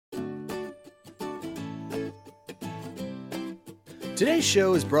Today's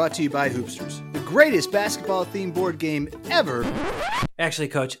show is brought to you by Hoopsters, the greatest basketball-themed board game ever. Actually,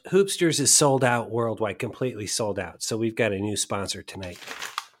 Coach, Hoopsters is sold out worldwide, completely sold out. So we've got a new sponsor tonight.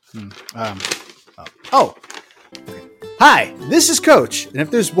 Hi, this is Coach, and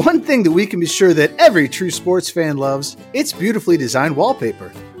if there's one thing that we can be sure that every true sports fan loves, it's beautifully designed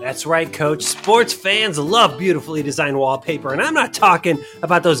wallpaper. That's right, Coach. Sports fans love beautifully designed wallpaper, and I'm not talking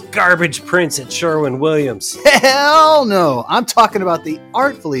about those garbage prints at Sherwin-Williams. Hell no! I'm talking about the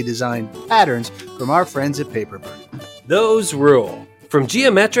artfully designed patterns from our friends at Paperbird. Those rule. From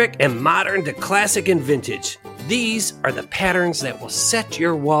geometric and modern to classic and vintage, these are the patterns that will set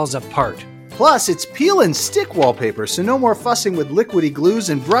your walls apart. Plus, it's peel and stick wallpaper, so no more fussing with liquidy glues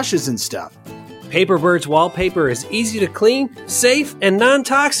and brushes and stuff. Paperbird's wallpaper is easy to clean, safe, and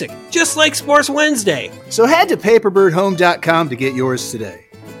non-toxic, just like Sports Wednesday. So head to paperbirdhome.com to get yours today.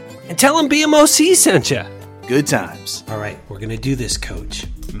 And tell them BMOC sent you. Good times. All right, we're going to do this, Coach.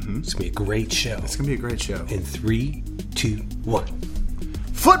 It's going to be a great show. It's going to be a great show. In 3, 2, 1.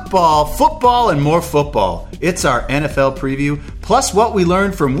 Football, and more football. It's our NFL preview, plus what we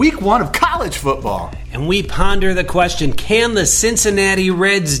learned from week 1 of college football. And we ponder the question, can the Cincinnati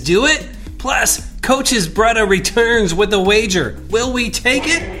Reds do it? Plus, Coach's brother returns with a wager. Will we take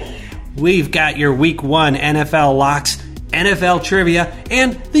it? We've got your week 1 NFL locks, NFL trivia,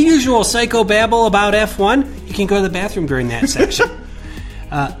 and the usual psychobabble about F1. You can go to the bathroom during that section.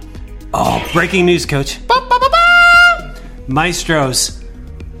 Breaking news, Coach. Maestro's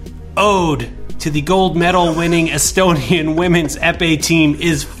ode to the gold medal winning Estonian women's epee team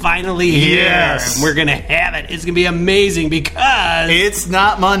is finally here. Yes. We're going to have it. It's going to be amazing because It's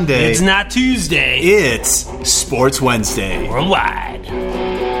not Monday. it's not Tuesday. It's Sports Wednesday. Worldwide.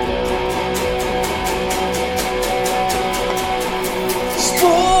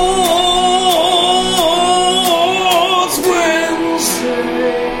 Sports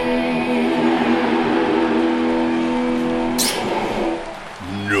Wednesday.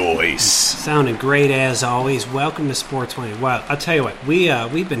 Noise. Sounding great as always. Welcome to Sports Wednesday. Well, I'll tell you what,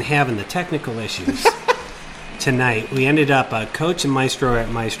 we've been having the technical issues tonight. We ended up Coach and Maestro at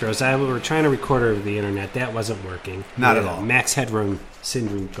Maestro's. We were trying to record over the internet. That wasn't working. Not We at had all. Max Headroom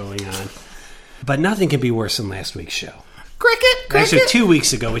syndrome going on. But nothing can be worse than last week's show. Cricket. Actually, 2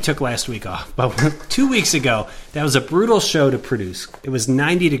 weeks ago, we took last week off. But 2 weeks ago, that was a brutal show to produce. It was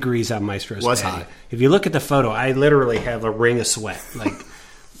 90 degrees on Maestro's Was patio. hot. If you look at the photo, I literally have a ring of sweat, like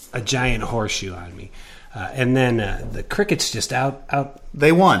a giant horseshoe on me. And then the cricket's just out.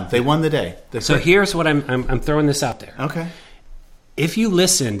 They won. They won the day. So here's what I'm throwing this out there. Okay. If you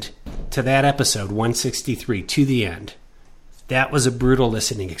listened to that episode 163 to the end, that was a brutal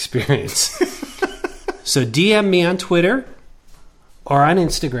listening experience. So DM me on Twitter or on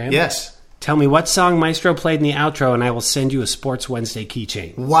Instagram. Yes. Tell me what song Maestro played in the outro, and I will send you a Sports Wednesday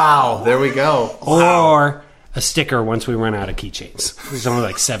keychain. Wow. There we go. Or a sticker once we run out of keychains. There's only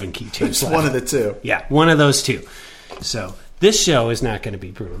like 7 keychains It's left. one of the two. Yeah, one of those two. So this show is not going to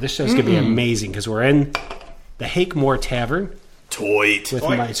be brutal. This show is going to be amazing because we're in the Hake Moore Tavern Toit. with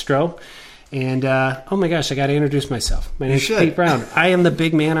Maestro. And, oh my gosh, I got to introduce myself. My name's should. Pete Brown. I am the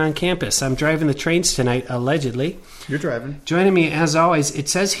big man on campus. I'm driving the trains tonight, allegedly. You're driving. Joining me, as always, it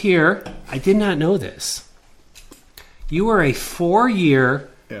says here, I did not know this. You are a 4-year,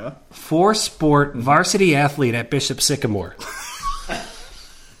 Yeah. 4-sport varsity athlete at Bishop Sycamore.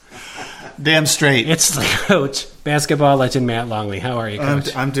 Damn straight. It's the coach, basketball legend Matt Longley. How are you,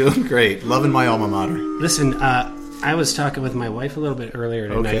 Coach? I'm doing great. Loving my alma mater. Listen, I was talking with my wife a little bit earlier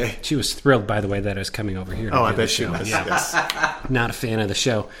tonight. Okay. She was thrilled, by the way, that I was coming over here to Oh, do I the bet she show. was. Yeah. Yes. Not a fan of the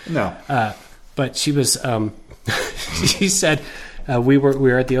show. No. But she was, she said, we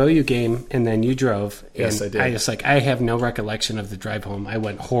were at the OU game, and then you drove. Yes, and I did. I have no recollection of the drive home. I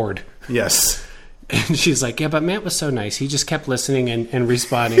went horde. Yes. And she's like, yeah, but Matt was so nice. He just kept listening and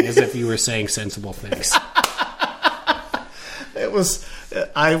responding as if you were saying sensible things. It was.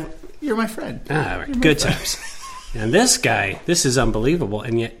 You're my friend. All right, good times. And this guy, this is unbelievable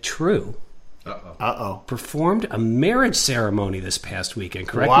and yet true. Uh-oh. Performed a marriage ceremony this past weekend,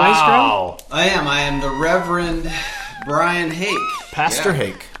 correct, Wow. I am the Reverend Brian Hake. Pastor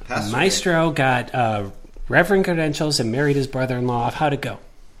Hake. Maestro? Maestro got reverend credentials and married his brother-in-law. How'd it go?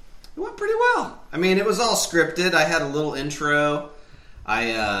 It went pretty well. I mean, it was all scripted. I had a little intro. I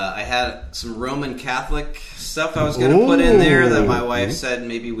had some Roman Catholic stuff I was going to put in there that my wife said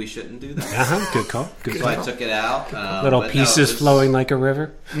maybe we shouldn't do that. Uh-huh, good call. Good So call. I took it out. Little but no, pieces it was- flowing like a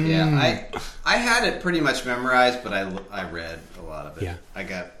river. Yeah, I had it pretty much memorized, but I read a lot of it. Yeah. I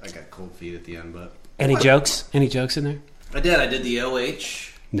got cold feet at the end, but Any jokes? Any jokes in there? I did the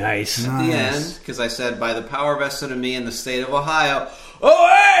OH Nice. At the end, because I said, by the power vested in me in the state of Ohio,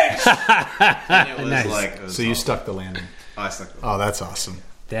 OH! And it was Nice. like... It was So you awesome. stuck the landing. Oh, I stuck the Oh, that's awesome.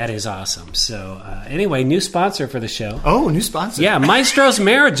 That is awesome. So anyway, new sponsor for the show. Oh, new sponsor. Yeah, Maestro's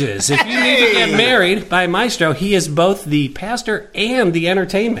Marriages. If you need to get married by Maestro, he is both the pastor and the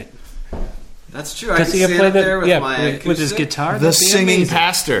entertainment. That's true. I can Because he stand can play up there with my with his acoustic. guitar. The That'd be singing amazing.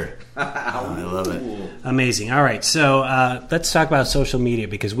 pastor. I love it. Amazing. All right, so let's talk about social media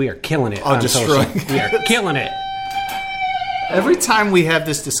because we are killing it. Oh, on destroying social. We are killing it. Every time we have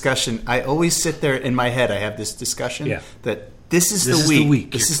this discussion, I always sit there in my head. I have this discussion that this is the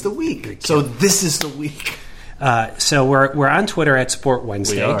week. This is the week. So this is the week. So we're on Twitter at Sport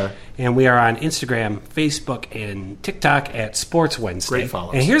Wednesday. We are. And we are on Instagram, Facebook, and TikTok at Sports Wednesday. Great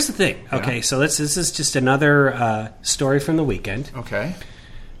follows. And here's the thing. Okay, so this is just another story from the weekend. Okay.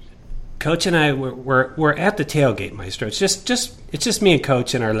 Coach and I we're at the tailgate, Maestro. It's just me and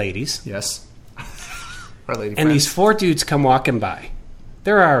Coach and our ladies. Yes. Our lady And friends. these four dudes come walking by.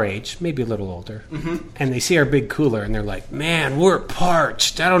 They're our age, maybe a little older. Mm-hmm. And they see our big cooler, and they're like, man, we're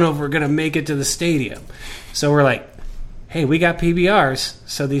parched. I don't know if we're going to make it to the stadium. So we're like, hey, we got PBRs.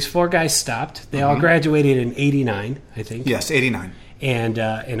 So these four guys stopped. They all graduated in 89, I think. Yes, 89. And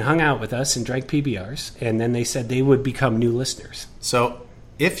hung out with us and drank PBRs. And then they said they would become new listeners. So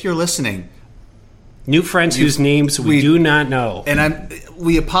if you're listening, New friends whose names we do not know. and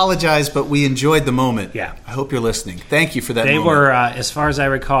we apologize, but we enjoyed the moment. Yeah. I hope you're listening. Thank you for that They moment. were, as far as I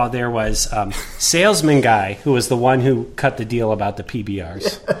recall, there was salesman guy who was the one who cut the deal about the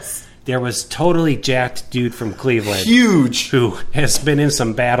PBRs. Yes. There was totally jacked dude from Cleveland huge. who has been in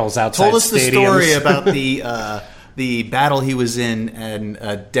some battles outside Told us the stadiums. story about the battle he was in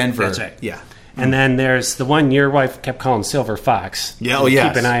Denver. That's right. Yeah. And then there's the one your wife kept calling Silver Fox. Yeah. Oh, yeah.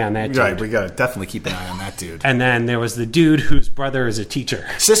 Keep an eye on that dude. Right. We got to definitely keep an eye on that dude. And then there was the dude whose brother is a teacher.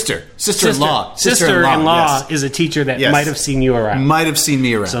 Sister-in-law. Sister-in-law Yes. is a teacher that Yes. might have seen you around. Might have seen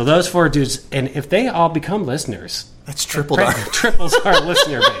me around. So those four dudes, and if they all become listeners, That's tripled our... triples our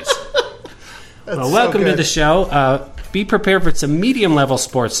listener base. Well, so welcome to good. the show. Be prepared for some medium-level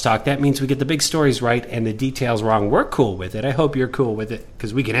sports talk. That means we get the big stories right and the details wrong. We're cool with it. I hope you're cool with it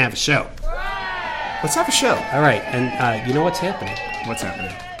because we can have a show. Let's have a show. All right, and you know what's happening? What's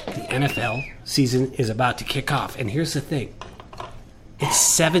happening? The NFL season is about to kick off, and here's the thing. It's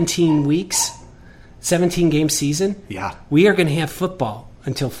 17 weeks, 17-game season. Yeah. We are going to have football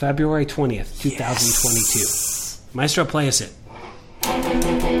until February 20th, 2022. Maestro, play us it.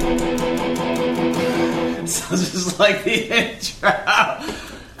 Sounds just like the intro.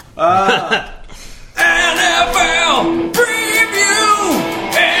 NFL preview.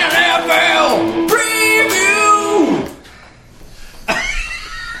 NFL preview.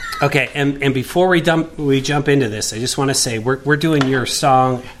 Okay, and before we jump into this, I just want to say we're doing your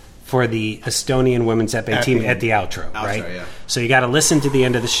song for the Estonian women's epee team at the outro, right? yeah. So you got to listen to the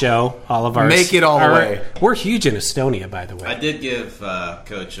end of the show. All of our Make it all the way. We're huge in Estonia, by the way. I did give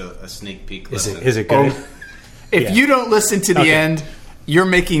Coach a sneak peek. Is Listen. it good? If Yeah. you don't listen to the Okay. end, you're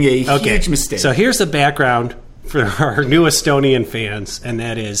making a huge mistake. So here's the background for our new Estonian fans, and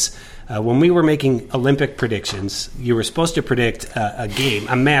that is when we were making Olympic predictions, you were supposed to predict a game,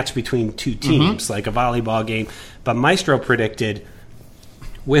 a match between two teams, like a volleyball game. But Maestro predicted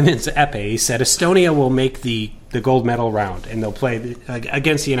women's epee. He said Estonia will make the gold medal round, and they'll play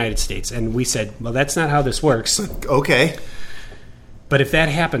against the United States. And we said, well, that's not how this works. Okay. But if that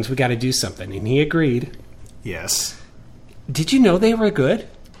happens, we got to do something. And he agreed. Yes. Did you know they were good?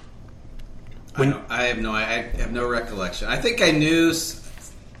 I have no recollection. I think I knew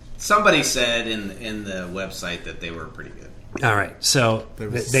somebody said in the website that they were pretty good. All right, so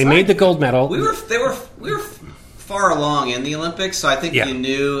was- they made the gold medal. We were far along in the Olympics, so I think Yeah. you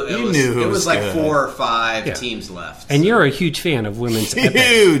knew it You was knew it it was was like good. 4 or 5 Yeah. teams left. And you're a huge fan of women's epee.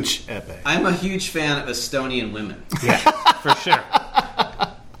 Huge epic. I'm a huge fan of Estonian women. Yeah, for sure.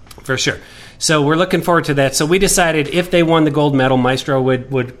 For sure. So we're looking forward to that. So we decided if they won the gold medal, Maestro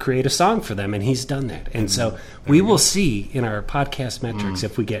would create a song for them, and he's done that. And so we will see in our podcast metrics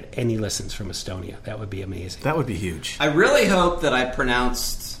if we get any listens from Estonia. That would be amazing. That would be huge. I really hope that I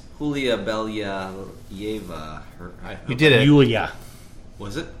pronounced Julia Belyeva. You did it. Yulia.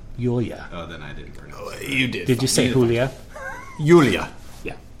 Was it? Yulia. Oh, then I didn't pronounce it. You did. Did you say Julia? Julia?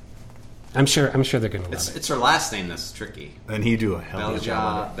 Yeah. I'm sure they're going to love it. It's her last name that's tricky. And he do a hell of a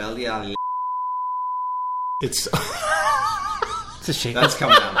job. Belja. It's It's a shame. That's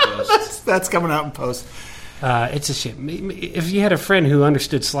coming out in post. that's coming out in post. It's a shame. If you had a friend who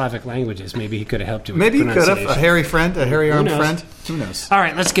understood Slavic languages, maybe he could have helped you with maybe the he could have. pronunciation. A hairy friend, a hairy-armed friend. Who knows? All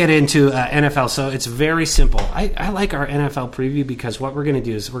right, let's get into NFL. So it's very simple. I like our NFL preview because what we're going to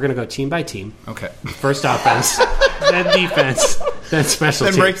do is we're going to go team by team. Okay. First offense, then defense, then special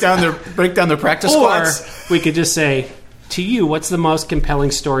teams. Then break down their practice squads. Or we could just say, to you, what's the most compelling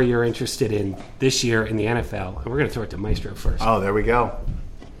story you're interested in this year in the NFL? And we're going to throw it to Maestro first. Oh, there we go.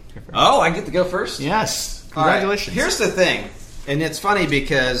 Oh, I get to go first? Yes. Congratulations. Right. Here's the thing, and it's funny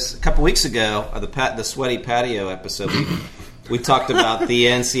because a couple weeks ago, the Sweaty Patio episode, we talked about the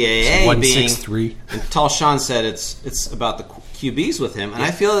NCAA 163. And Tall Sean said it's about the QBs with him, and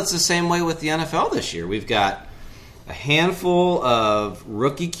I feel it's the same way with the NFL this year. We've got a handful of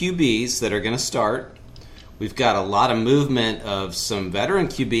rookie QBs that are going to start. We've got a lot of movement of some veteran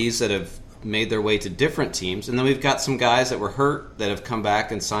QBs that have made their way to different teams, and then we've got some guys that were hurt that have come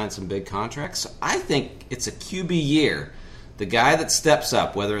back and signed some big contracts. So I think it's a QB year. The guy that steps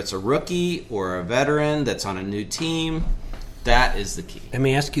up, whether it's a rookie or a veteran that's on a new team, that is the key. Let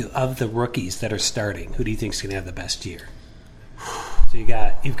me ask you, of the rookies that are starting, who do you think is going to have the best year? So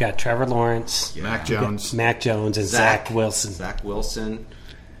you've got Trevor Lawrence, Mac Jones, and Zach Wilson. Zach Wilson.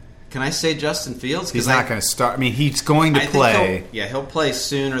 Can I say Justin Fields? He's not going to start. I mean, he's going to play. He'll play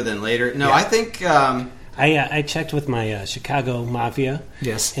sooner than later. No, yeah. I think... I checked with my Chicago Mafia.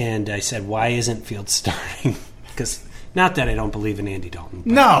 Yes. And I said, why isn't Fields starting? Because not that I don't believe in Andy Dalton.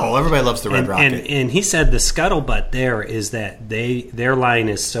 No, everybody loves the Red Rocket. And he said the scuttlebutt there is that their line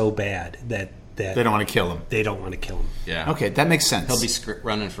is so bad that they don't want to kill him. They don't want to kill him. Yeah. Okay, that makes sense. He'll be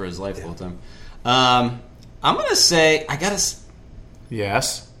running for his life the whole time. I'm going to say...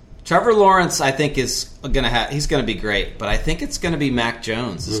 Yes. Trevor Lawrence, I think, is going to he's going to be great, but I think it's going to be Mac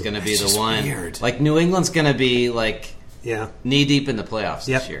Jones is going to be the one. Weird. Like New England's going to be knee deep in the playoffs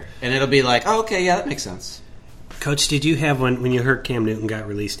this year, and it'll be like, oh, okay, yeah, that makes sense. Coach, did you have when you heard Cam Newton got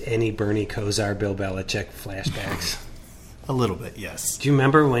released any Bernie Kosar, Bill Belichick flashbacks? A little bit, yes. Do you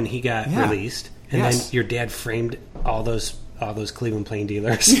remember when he got released, and then your dad framed all those Cleveland Plain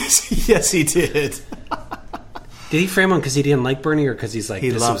Dealers? Yes, he did. Did he frame him because he didn't like Bernie, or because this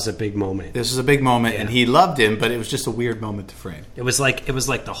was a big moment? This was a big moment, and he loved him, but it was just a weird moment to frame. It was like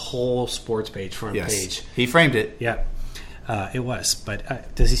the whole sports page, front page. He framed it. Yeah, it was.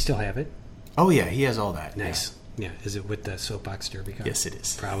 But does he still have it? Oh yeah, he has all that. Nice. Yeah. Is it with the soapbox derby cup? Yes, it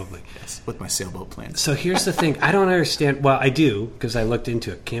is. Probably. Yes, with my sailboat plans. So here's the thing: I don't understand. Well, I do because I looked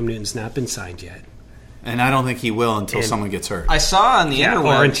into it. Cam Newton's not been signed yet. And I don't think he will until someone gets hurt. I saw on the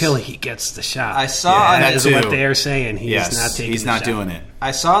interwebs, or until he gets the shot. I saw that is what they are saying. He's not taking. He's not doing it.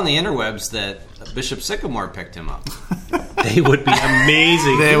 I saw on the interwebs that Bishop Sycamore picked him up. They would be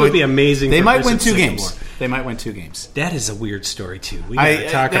amazing. They would be amazing. They might Bishop win 2 Sycamore. games. They might win 2 games. That is a weird story too. We gotta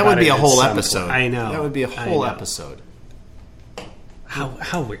talk about that would be it a whole episode. I know. That would be a whole episode.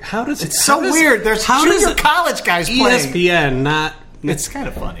 How weird? How does it? It's so weird. There's junior college guys playing. ESPN not. It's kind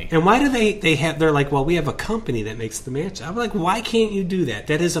of funny. And why do they're like, well, we have a company that makes the match. I'm like, why can't you do that?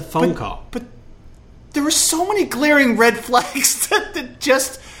 That is a phone call. But there were so many glaring red flags that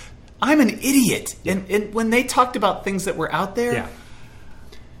just, I'm an idiot. And when they talked about things that were out there,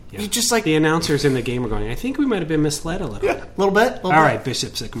 you just like... The announcers in the game were going, I think we might have been misled a little bit. A little bit. All right,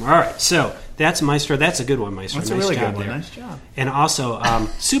 Bishop Sycamore. All right, so that's Maestro. That's a good one, Maestro. That's nice a really job good one. there. Nice job. And also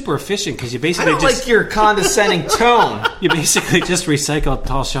super efficient because you basically I don't like your condescending tone. You basically just recycled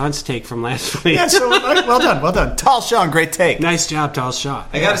Tall Sean's take from last week. Yeah, so well done. Tall Sean, great take. Nice job, Tall Sean.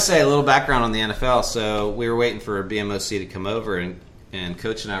 I got to say a little background on the NFL. So we were waiting for BMOC to come over, and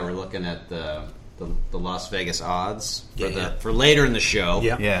Coach and I were looking at the Las Vegas odds for later in the show.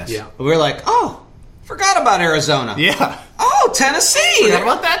 Yeah. Yes. Yeah. We were like, oh, forgot about Arizona. Yeah. Oh, Tennessee. Forgot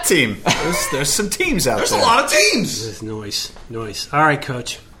about that team. There's some teams out there. There's a lot of teams. There's noise. All right,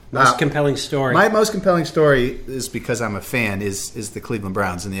 Coach. Most compelling story. My most compelling story is because I'm a fan, is the Cleveland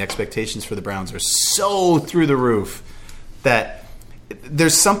Browns, and the expectations for the Browns are so through the roof that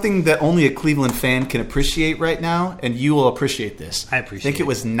there's something that only a Cleveland fan can appreciate right now, and you will appreciate this. I appreciate it. I think it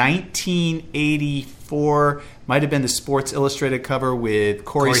was 1984, might have been the Sports Illustrated cover with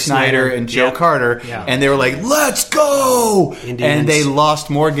Corey Snyder and Joe Carter, and they were like, let's go! Indians. And they lost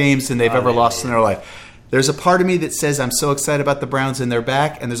more games than they've ever lost in their life. There's a part of me that says I'm so excited about the Browns and they're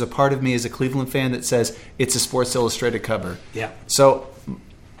back, and there's a part of me as a Cleveland fan that says it's a Sports Illustrated cover. Yeah. So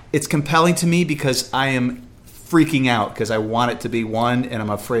it's compelling to me because I am freaking out because I want it to be one and I'm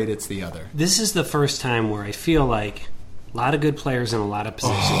afraid it's the other. This is the first time where I feel like a lot of good players in a lot of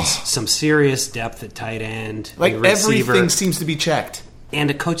positions, some serious depth at tight end, like receiver, everything seems to be checked, and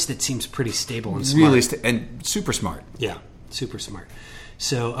a coach that seems pretty stable and smart. And super smart. Yeah, super smart.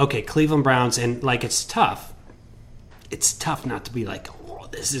 So, okay, Cleveland Browns, and like it's tough. It's tough not to be like, oh,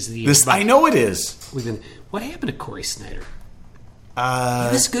 this is the year. I know it is. What happened to Corey Snyder? He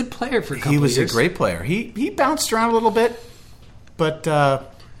was a good player for a couple He was years. a great player. He bounced around a little bit, but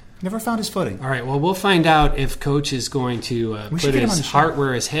never found his footing. All right, well, we'll find out if Coach is going to put should get him on his the show. heart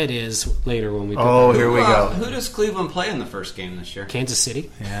where his head is later when we do Oh, that. here we go. Who does Cleveland play in the first game this year? Kansas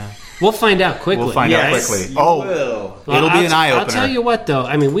City. Yeah. We'll find out quickly. We'll find out Yes. quickly. You Oh, will. it'll be an eye-opener. I'll tell you what, though.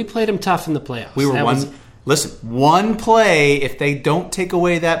 I mean, we played them tough in the playoffs. We were one play. If they don't take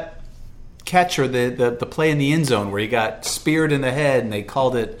away that catch or the play in the end zone where he got speared in the head and they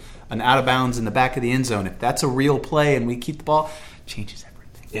called it an out of bounds in the back of the end zone, if that's a real play and we keep the ball, changes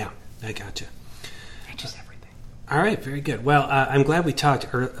everything. Yeah, I gotcha. Changes everything. All right, very good. Well, I'm glad we talked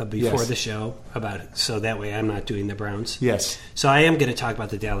before Yes. the show about it, so that way I'm not doing the Browns. Yes. So I am going to talk about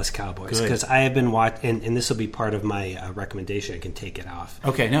the Dallas Cowboys Good. because I have been watching, and this will be part of my recommendation. I can take it off.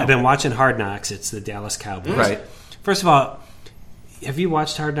 Okay, no. I've been watching Hard Knocks. It's the Dallas Cowboys. Right. First of all, have you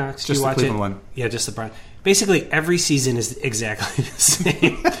watched Hard Knocks? Do Just you the watch Cleveland it? one. Yeah, just the Browns. Basically, every season is exactly the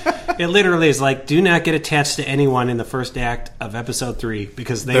same. It literally is like, do not get attached to anyone in the first act of episode 3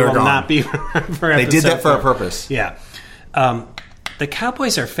 because they They're will gone. not be for episode They did that for a 4. purpose. Yeah. The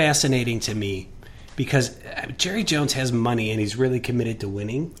Cowboys are fascinating to me because Jerry Jones has money and he's really committed to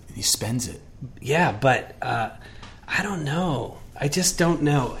winning. He spends it. Yeah, but I don't know. I just don't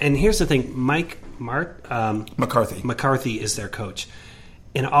know. And here's the thing. McCarthy is their coach.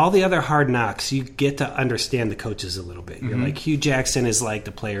 In all the other Hard Knocks, you get to understand the coaches a little bit. You're like, Hugh Jackson is like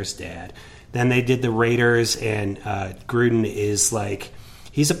the player's dad. Then they did the Raiders, and Gruden is like,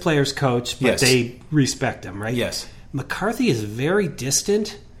 he's a player's coach, but Yes. they respect him, right? Yes. McCarthy is very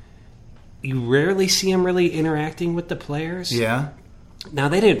distant. You rarely see him really interacting with the players. Yeah. Now,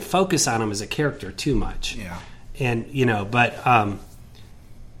 they didn't focus on him as a character too much. Yeah. And, but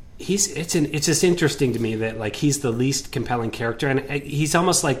it's just interesting to me that, like, he's the least compelling character. And he's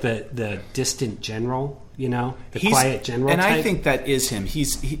almost like the distant general, the quiet general and type. I think that is him.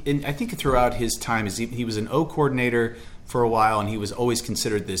 And I think throughout his time, he was an O coordinator for a while, and he was always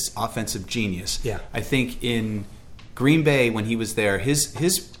considered this offensive genius. Yeah. I think in Green Bay, when he was there, his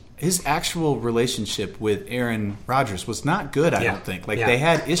actual relationship with Aaron Rodgers was not good, I don't think. They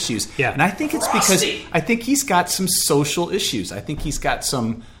had issues. Yeah. And I think it's because I think he's got some social issues. I think he's got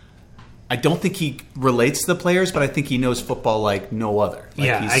some... I don't think he relates to the players, but I think he knows football like no other.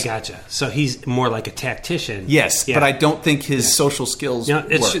 I gotcha. So he's more like a tactician. Yes, Yeah. but I don't think his social skills work.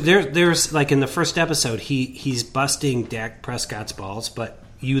 There's like in the first episode, he's busting Dak Prescott's balls, but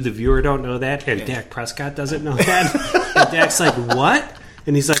you, the viewer, don't know that, and Dak Prescott doesn't know that. And Dak's like, what?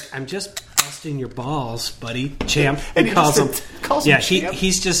 And he's like, I'm just busting your balls, buddy, champ. And He he calls him. just calls him champ.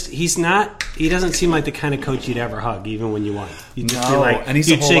 He doesn't seem like the kind of coach you'd ever hug, even when you won. You'd just be No, like, and he's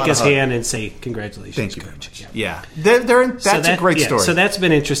a you'd whole shake lot his of hug. hand and say, congratulations, Thank you very coach. much. Yeah. Yeah, that's a great story. So that's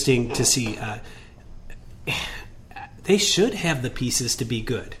been interesting to see. They should have the pieces to be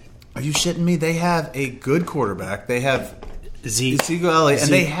good. Are you shitting me? They have a good quarterback. They have Ezekiel Elliott,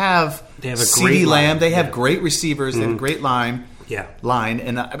 and they have a CeeDee great Lamb. line. They have Yeah. great receivers. They have a great line. Yeah.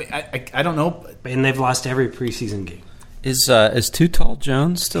 And I mean, I don't know. And they've lost every preseason game. Is Too Tall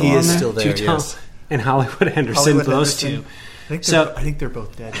Jones still He on is there? still there. Too tall. Yes. And Hollywood Henderson, Hollywood those Henderson. two. I think they're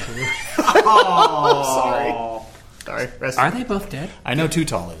both dead too. Oh, sorry. Rest Are they both dead? I know Too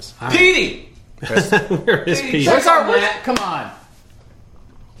Tall is. Petey! Where is Pete? Come on.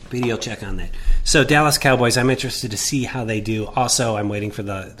 Petey will check on that. So Dallas Cowboys, I'm interested to see how they do. Also, I'm waiting for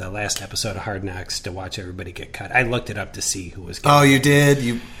the last episode of Hard Knocks to watch everybody get cut. I looked it up to see who was getting Oh, you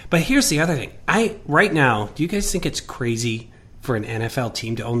did? But here's the other thing. Right now, do you guys think it's crazy for an NFL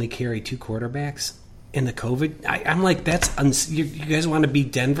team to only carry 2 quarterbacks in the COVID? I'm like, you guys want to be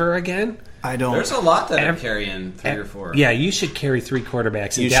Denver again? I don't. There's a lot that are carrying 3 or 4. Yeah, you should carry 3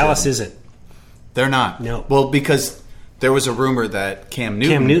 quarterbacks. And You Dallas should. isn't. They're not. No. Well, because there was a rumor that Cam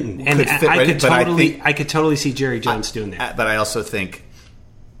Newton And could fit I right could in, but I could totally see Jerry Jones doing that. But I also think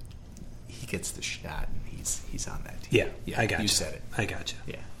he gets the shot, and he's on that team. Yeah, I got you. You said it. I got you.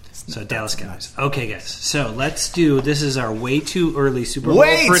 Yeah. So Dallas Cowboys. Okay, guys. So this is our way too early Super Bowl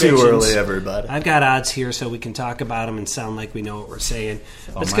Way predictions. too early, everybody. I've got odds here so we can talk about them and sound like we know what we're saying.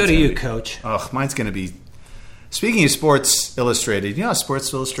 Let's mine's go to gonna you, be- Coach. Oh, mine's going to be. Speaking of Sports Illustrated, you know how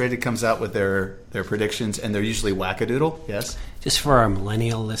Sports Illustrated comes out with their predictions, and they're usually wackadoodle. Yes. Just for our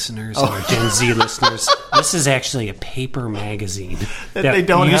millennial listeners and our Gen Z listeners, this is actually a paper magazine That they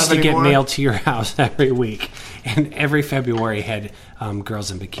don't used have to get anymore. mailed to your house every week, and every February had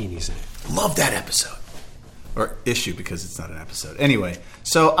girls in bikinis in it. Love that episode. Or issue, because it's not an episode. Anyway,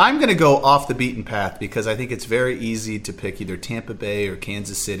 so I'm going to go off the beaten path because I think it's very easy to pick either Tampa Bay or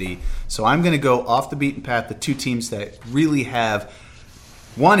Kansas City. So I'm going to go off the beaten path, the two teams that really have...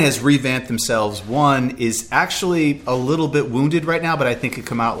 One has revamped themselves. One is actually a little bit wounded right now, but I think could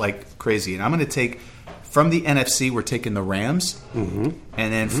come out like crazy. And I'm going to take... From the NFC, we're taking the Rams. And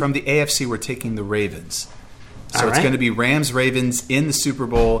then from the AFC, we're taking the Ravens. So it's going to be Rams-Ravens in the Super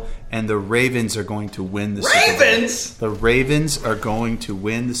Bowl, and the Ravens are going to win the Super Bowl. Ravens? The Ravens are going to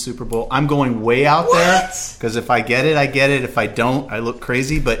win the Super Bowl. I'm going way out there because if I get it, I get it. If I don't, I look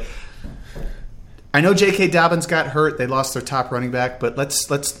crazy. But I know J.K. Dobbins got hurt. They lost their top running back. But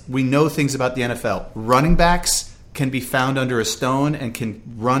we know things about the NFL. Running backs can be found under a stone and can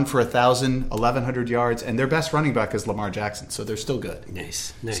run for 1,000, 1,100 yards, and their best running back is Lamar Jackson. So they're still good.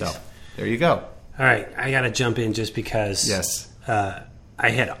 Nice. So there you go. All right, I got to jump in just because I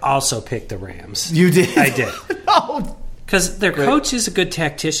had also picked the Rams. You did? I did. No. Because their coach is a good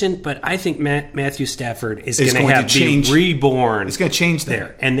tactician, but I think Matthew Stafford is going to have change. be reborn. It's going to change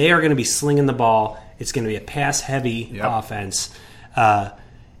there. And they are going to be slinging the ball. It's going to be a pass-heavy offense.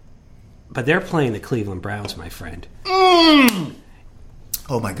 But they're playing the Cleveland Browns, my friend. Oh,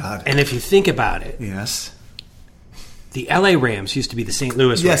 my God. And if you think about it, yes, the L.A. Rams used to be the St.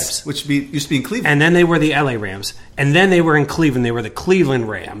 Louis Rams. Which used to be in Cleveland. And then they were the L.A. Rams. And then they were in Cleveland. They were the Cleveland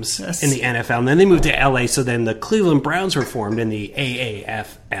Rams in the NFL. And then they moved to L.A., so then the Cleveland Browns were formed in the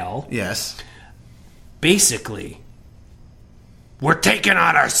AAFL. Yes. Basically, we're taking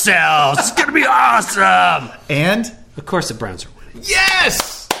on ourselves. It's going to be awesome. And? Of course the Browns are winning.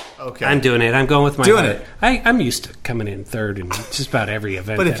 Yes! Okay. I'm doing it. I'm going with my doing heart. it. I'm used to coming in third in just about every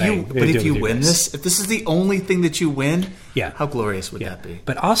event. But if you win this, if this is the only thing that you win, how glorious would that be?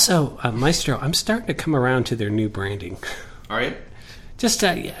 But also, Maestro, I'm starting to come around to their new branding. All right. Just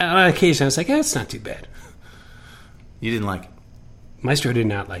on occasion, I was like, it's not too bad. You didn't like it? Maestro did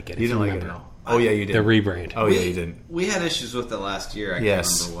not like it. You didn't like it at all? Oh, yeah, you did. The rebrand. Oh, yeah, you didn't. We had issues with it last year. I can't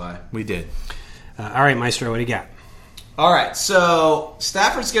remember why. We did. All right, Maestro, what do you got? All right, so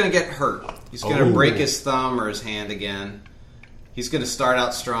Stafford's going to get hurt. He's going to break his thumb or his hand again. He's going to start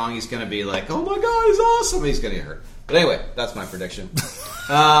out strong. He's going to be like, oh, my God, he's awesome. He's going to get hurt. But anyway, that's my prediction.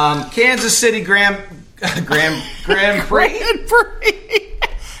 Kansas City Grand Prix.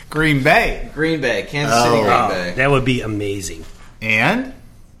 Green Bay. Kansas City Green Bay. That would be amazing. And?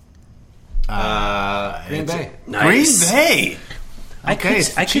 Green Bay. Nice. Green Bay. I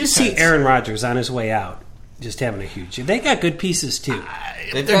could see Aaron Rodgers on his way out just having a huge... They got good pieces, too.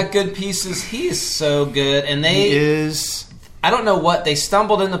 They've got good pieces. He is so good. And he is... I don't know what. They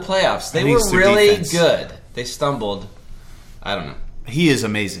stumbled in the playoffs. They were really good. They stumbled. I don't know. He is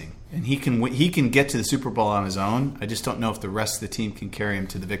amazing. And he can get to the Super Bowl on his own. I just don't know if the rest of the team can carry him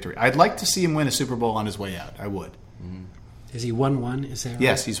to the victory. I'd like to see him win a Super Bowl on his way out. I would. Is he 1-1? Is that right?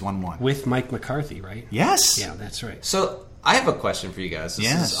 Yes, he's 1-1. With Mike McCarthy, right? Yes. Yeah, that's right. So I have a question for you guys.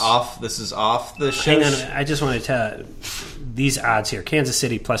 This is off the show. Hang on, I just want to tell these odds here. Kansas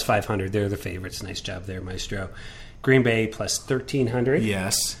City plus 500. They're the favorites. Nice job there, Maestro. Green Bay plus 1,300.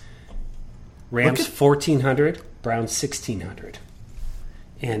 Yes. Rams 1,400. Browns 1,600.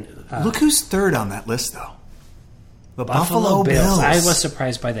 And look who's third on that list, though. The Buffalo Bills. I was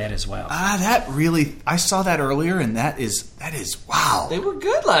surprised by that as well. I saw that earlier, and that is wow. They were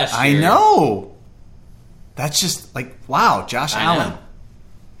good last year. I know. That's just like, wow, Josh Allen.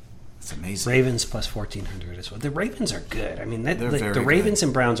 That's amazing. Ravens plus 1,400 as well. The Ravens are good. I mean, the Ravens good.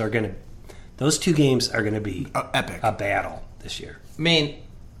 and Browns are going to... Those two games are going to be epic. A battle this year. I mean,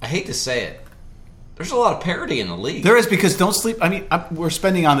 I hate to say it. There's a lot of parity in the league. There is, because don't sleep. I mean, we're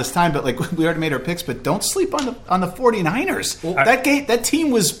spending on this time, but like we already made our picks. But don't sleep on the 49ers. Well, that team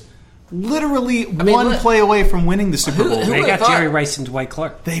was literally one play away from winning the Super Bowl. They got Jerry Rice and Dwight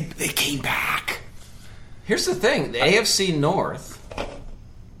Clark. They came back. Here's the thing: the AFC North.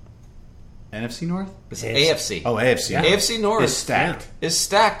 NFC North? It's AFC. Oh, AFC. Yeah. AFC North is stacked. Is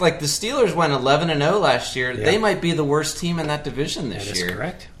stacked. Like the Steelers went 11-0 last year. Yeah. They might be the worst team in that division this year. That is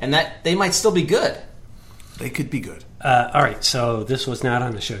correct. And that they might still be good. They could be good. All right, so this was not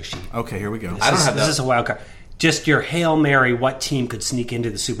on the show sheet. Okay, here we go. This is a wild card. Just your Hail Mary, what team could sneak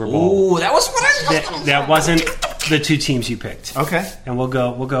into the Super Bowl? Ooh, that was what I was... That wasn't the two teams you picked. Okay. And we'll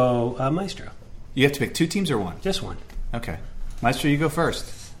go Maestro. You have to pick two teams or one? Just one. Okay. Maestro, you go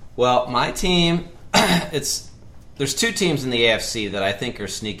first. Well, my team, there's two teams in the AFC that I think are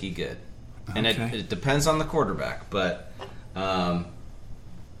sneaky good. And it depends on the quarterback. But I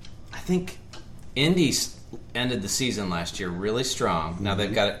think Indy ended the season last year really strong. Now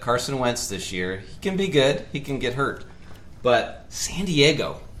they've got Carson Wentz this year. He can be good. He can get hurt. But San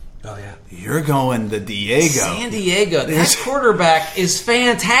Diego Oh, yeah. You're going the Diego. San Diego. That quarterback is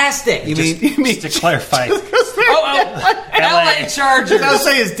fantastic. You mean Just to clarify. LA Chargers. I was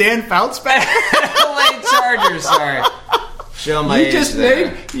saying, is Dan Fouts back? LA Chargers. Sorry. Show my age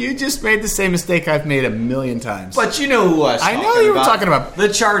there. You just made the same mistake I've made 1,000,000 times. But you know who I was I talking know you were about. talking about The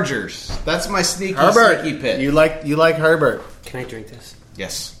Chargers. That's my sneaky pick. You like Herbert. Can I drink this?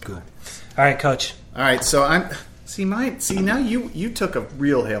 Yes. Cool. All right, Coach. All right, so now you took a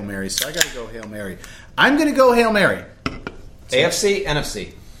real Hail Mary, so I got to go Hail Mary. I'm going to go Hail Mary. AFC,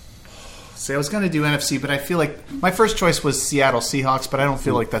 NFC. See, I was going to do NFC, but I feel like my first choice was Seattle Seahawks, but I don't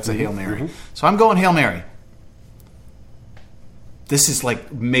feel like that's a Hail Mary. So I'm going Hail Mary. This is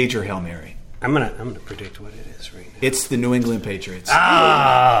like major Hail Mary. I'm gonna predict what it is right now. It's the New England Patriots.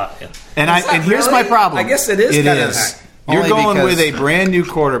 Yeah. And here's my problem. I guess it is. It kinda- is. You're Only going because- with a brand new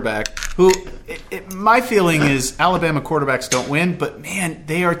quarterback who, my feeling is Alabama quarterbacks don't win, but man,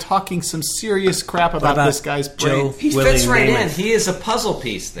 they are talking some serious crap about this guy's brain. Joe He Willie fits right Namath? in. He is a puzzle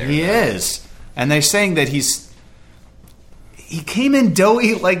piece there. He is. And they're saying that he came in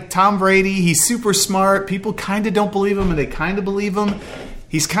doughy like Tom Brady. He's super smart. People kind of don't believe him, and they kind of believe him.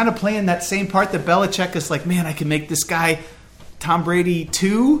 He's kind of playing that same part that Belichick is like, man, I can make this guy Tom Brady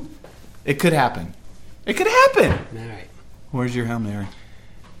 2. It could happen. It could happen. All right. Where's your Hail Mary?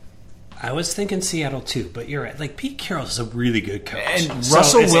 I was thinking Seattle too, but you're right. Like Pete Carroll's a really good coach. And So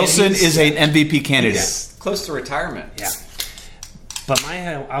Russell it's- Wilson he's- is an MVP candidate. He's close to retirement. Yeah. But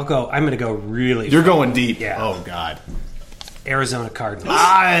I'm going to go really. You're going deep. Yeah. Oh, God. Arizona Cardinals.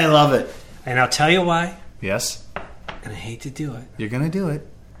 I love it. And I'll tell you why. Yes, And I hate to do it. you're going to do it.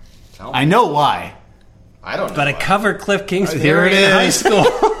 Tell me. I know why. I don't know. But I covered Cliff Kingsbury Here it in high is. school.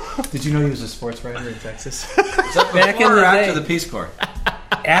 Did you know he was a sports writer in Texas? Is that back before in the or after day. the Peace Corps?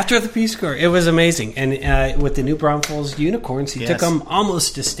 After the Peace Corps. It was amazing. And with the New Braunfels Unicorns, he Yes. took them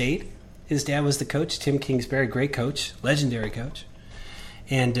almost to state. His dad was the coach, Tim Kingsbury, great coach, legendary coach.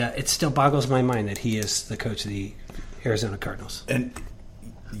 And it still boggles my mind that he is the coach of the Arizona Cardinals. And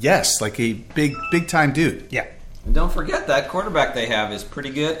yes, like a big time dude. Yeah. And don't forget that quarterback they have is pretty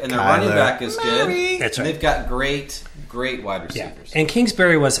good, and their Kyler running back is Murray. good. That's And right. they've got great wide Yeah, receivers. and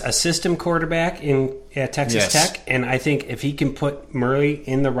Kingsbury was a system quarterback at Texas Yes. Tech, and I think if he can put Murray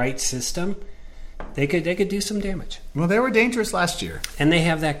in the right system, they could do some damage. Well, they were dangerous last year. And they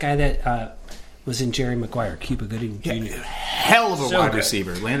have that guy that was in Jerry Maguire, Cuba Gooding Jr. Hell of a So wide good.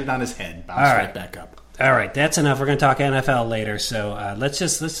 receiver. Landed on his head. Bounced All right. right. back up. All right, that's enough. We're going to talk NFL later, so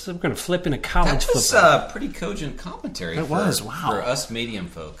we're going to flip into college That was football. pretty cogent commentary. It was, wow. for us medium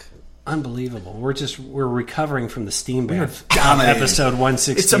folk. Unbelievable. We're recovering from the steam bath. dominating. Episode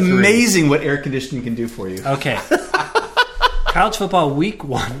 163. It's amazing what air conditioning can do for you. Okay. College football week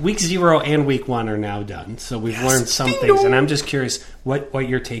 0 and week 1 are now done. So we've learned some things, and I'm just curious what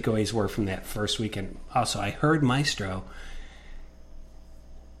your takeaways were from that first weekend. Also, I heard Maestro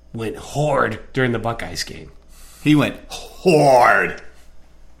went hard during the Buckeyes game. He went hard.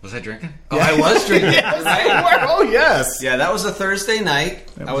 Was I drinking? Oh, I was drinking. Oh, yes. Yeah, that was a Thursday night.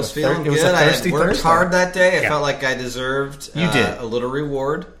 I was a feeling it was good. a I had thirsty worked Thursday. hard that day. I Yeah. felt like I deserved You did. a little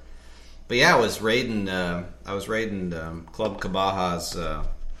reward. But yeah, I was raiding Club Cabaja's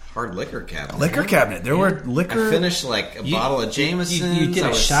hard liquor cabinet. Liquor cabinet. There were liquor. I finished like a bottle of Jameson. You did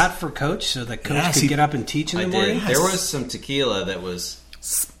a shot for Coach so that Coach Yes, could he- get up and teach in I the did. morning? There was some tequila that was.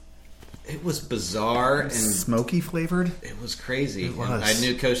 It was bizarre and Smoky flavored. it was crazy. It was. And I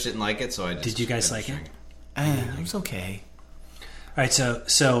knew Coach didn't like it, so I just. Did you guys like it? It was okay. All right,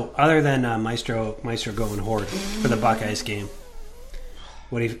 so other than Maestro going hard for the Buckeyes game,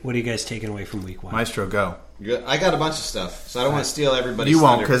 what are you guys taking away from week 1? Maestro, go. Good. I got a bunch of stuff, so I don't want to steal everybody's You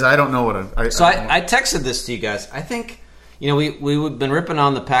won't, thunder. because I don't know what So I texted this to you guys. I think, we've been ripping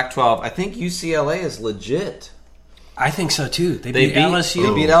on the Pac-12. I think UCLA is legit. I think so too. They They beat LSU.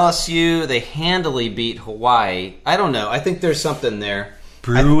 They beat LSU. They handily beat Hawaii. I don't know. I think there's something there.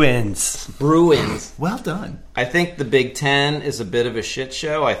 Bruins. Bruins. Well done. I think the Big Ten is a bit of a shit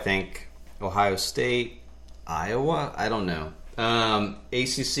show. I think Ohio State, Iowa. I don't know.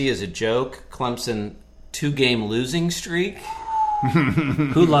 ACC is a joke. Clemson 2-game losing streak.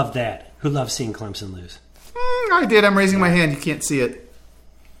 Who loved that? Who loved seeing Clemson lose? I did. I'm raising my hand. You can't see it.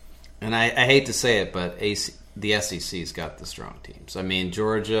 And I hate to say it, but the SEC's got the strong teams. I mean,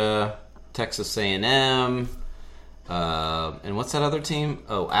 Georgia, Texas A&M, and what's that other team?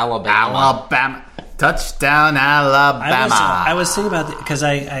 Oh, Alabama. Alabama. Touchdown, Alabama. I was thinking about that because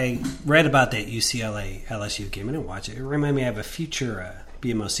I read about that UCLA LSU game. I didn't watch it. It reminded me of a future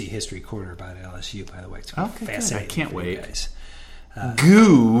BMOC history corner about LSU. By the way, it's Okay, good. fascinating. I can't for you wait. guys.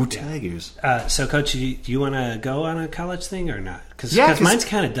 Goo Tigers. So, Coach, do you want to go on a college thing or not? Because Yeah, 'cause- mine's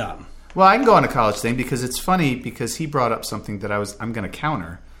kind of dumb. Well, I can go on a college thing because it's funny because he brought up something that I'm going to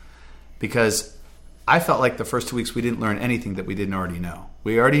counter because I felt like the first 2 weeks we didn't learn anything that we didn't already know.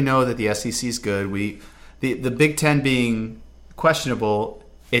 We already know that the SEC is good. The Big Ten being questionable,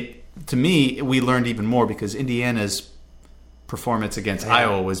 to me we learned even more because Indiana's performance against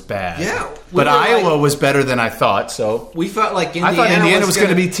Iowa was bad. Yeah, but we were Iowa like- was better than I thought. So We felt like I thought Indiana was going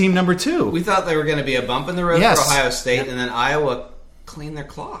to be team number 2. We thought they were going to be a bump in the road Yes. for Ohio State, and then Iowa cleaned their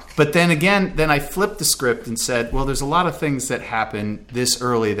clock. But then again, I flipped the script and said, well, there's a lot of things that happen this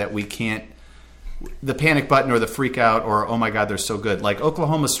early that we can't, the panic button or the freak out or, oh my God, they're so good. Like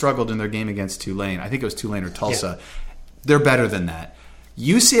Oklahoma struggled in their game against Tulane. I think it was Tulane or Tulsa. Yeah. They're better than that.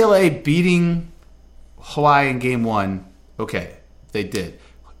 UCLA beating Hawaii in game 1, okay, they did.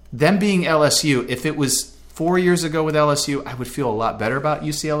 Them being LSU, if it was 4 years ago with LSU, I would feel a lot better about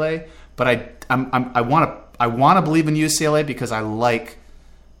UCLA. But I want to believe in UCLA because I like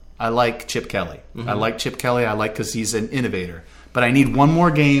Chip Kelly. Mm-hmm. I like Chip Kelly. I like because he's an innovator. But I need one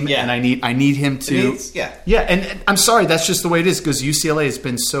more game, Yeah. and I need him to. Yeah. And I'm sorry, that's just the way it is because UCLA has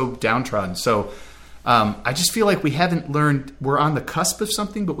been so downtrodden. So I just feel like we haven't learned. We're on the cusp of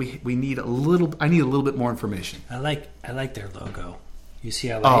something, but we need a little. I need a little bit more information. I like their logo.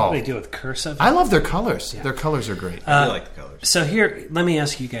 UCLA. Oh. What do they do with cursive? I love their colors. Their colors are great. I do like the colors. So here, let me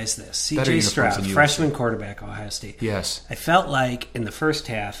ask you guys this: Better C.J. uniforms Stroud, than USC. freshman quarterback, Ohio State. Yes. I felt like in the first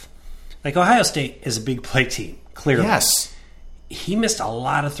half, like Ohio State is a big play team. Clearly, Yes. he missed a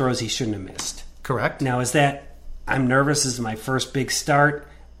lot of throws he shouldn't have missed. Correct. Now, is that I'm nervous? This is my first big start.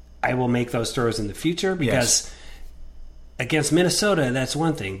 I will make those throws in the future because against Minnesota, that's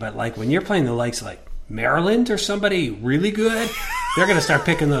one thing. But like when you're playing the likes of like Maryland or somebody really good, they're going to start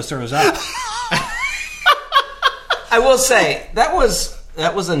picking those throws up. I will say that was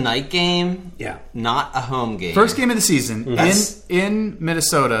a night game, Yeah. not a home game. First game of the season That's- in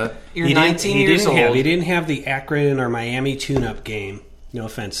Minnesota. You're 19 years old. He didn't have the Akron or Miami tune-up game. No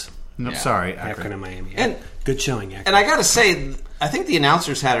offense, No, Yeah. sorry, Akron and Miami. And- Good showing, Akron. And I got to say, I think the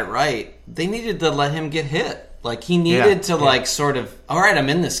announcers had it right. They needed to let him get hit. Like, he needed to, like, sort of, all right, I'm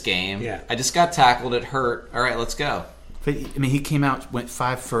in this game. Yeah. I just got tackled. It hurt. All right, let's go. But, I mean, he came out, went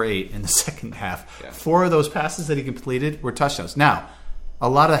 5 for 8 in the second half. Yeah. 4 of those passes that he completed were touchdowns. Now, a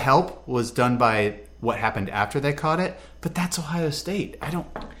lot of help was done by what happened after they caught it, but that's Ohio State. That's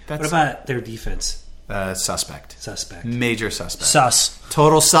What about their defense? suspect. Suspect. Major suspect. Sus.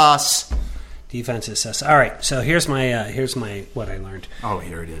 Total sus. Defense is sus. All right, so here's my what I learned. Oh,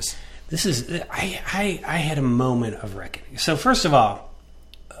 here it is. This is I had a moment of reckoning. So first of all,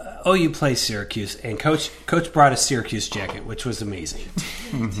 OU plays Syracuse, and Coach brought a Syracuse jacket, which was amazing.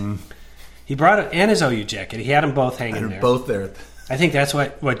 Mm-hmm. He brought it and his OU jacket. He had them both hanging They're there. both there. I think that's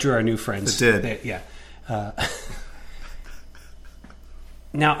what drew our new friends. It did. Yeah.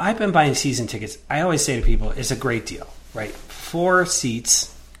 Now, I've been buying season tickets. I always say to people, it's a great deal, right? 4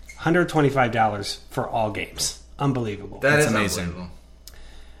 seats, $125 for all games. Unbelievable. That's is amazing. unbelievable.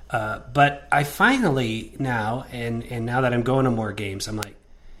 But I finally now, and now that I'm going to more games, I'm like,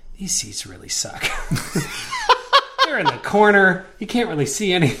 these seats really suck. They're in the corner. You can't really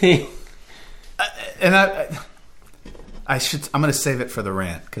see anything. And I'm going to save it for the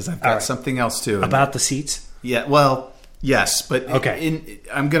rant because I've got All right. something else too. About the seats? Yeah, well, yes, but Okay.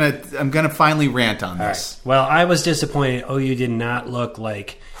 I'm gonna finally rant on All this. right. Well, I was disappointed. OU did not look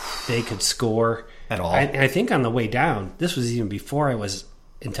like they could score At all. I think on the way down, this was even before I was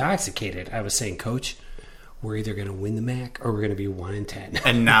intoxicated. I was saying, Coach, we're either going to win the MAC or we're going to be 1-10.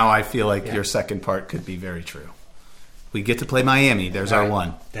 And now I feel like your second part could be very true. We get to play Miami. There's our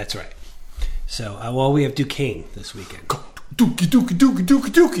one. That's right. So, well, we have Duquesne this weekend.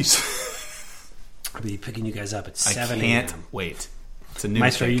 Dookies. I'll be picking you guys up at I 7 can't a.m. wait. It's a noon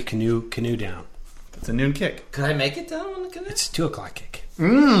Maestro, kick. you canoe down. It's a noon kick. Could I make it down on the canoe? It's 2 o'clock kick.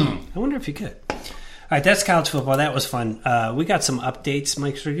 I wonder if you could. All right, that's college football. That was fun. We got some updates.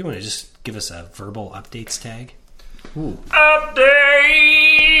 Mike, do you want to just give us a verbal updates tag?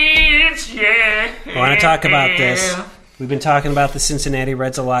 Updates, yeah. I want to talk about this. We've been talking about the Cincinnati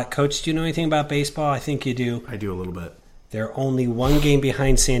Reds a lot. Coach, do you know anything about baseball? I think you do. I do a little bit. They're only 1 game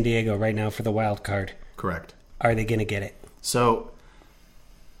behind San Diego right now for the wild card. Correct. Are they going to get it? So,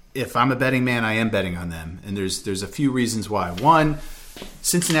 if I'm a betting man, I am betting on them, and there's a few reasons why. One,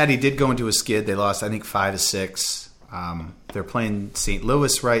 Cincinnati did go into a skid. They lost, I think, 5 of 6. They're playing St.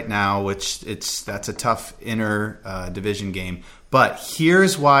 Louis right now, which that's a tough inner division game. But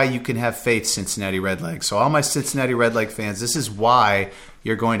here's why you can have faith, Cincinnati Redlegs. So all my Cincinnati Redleg fans, this is why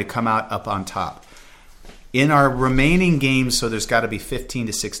you're going to come out up on top. In our remaining games, so there's got to be 15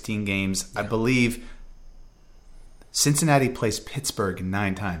 to 16 games, I believe Cincinnati plays Pittsburgh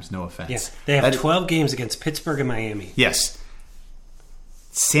 9 times, no offense. Yeah, they have 12 games against Pittsburgh and Miami. Yes.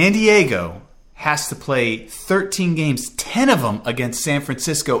 San Diego has to play 13 games, 10 of them against San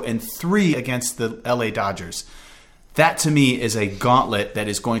Francisco and 3 against the LA Dodgers. That to me is a gauntlet that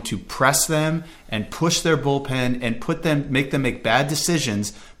is going to press them and push their bullpen and make them make bad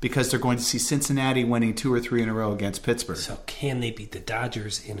decisions because they're going to see Cincinnati winning 2 or 3 in a row against Pittsburgh. So can they beat the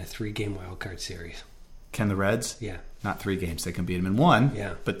Dodgers in a 3-game wild card series? Can the Reds? Yeah. Not 3 games. They can beat them in 1,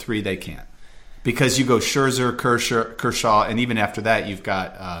 Yeah. but 3 they can't. Because you go Scherzer, Kershaw, and even after that you've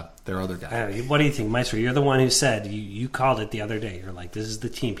got their other guy. What do you think, Maestro? You're the one who said, you called it the other day. You're like, this is the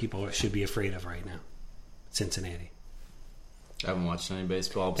team people should be afraid of right now. Cincinnati. I haven't watched any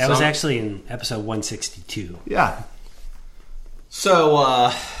baseball. That was actually in episode 162. Yeah.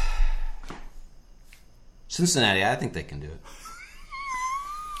 So, Cincinnati, I think they can do it.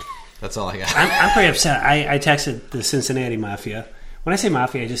 That's all I got. I'm pretty upset. I texted the Cincinnati Mafia. When I say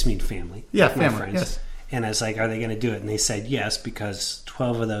Mafia, I just mean family. Yeah, like my family, friends. yes. And I was like, are they going to do it? And they said yes, because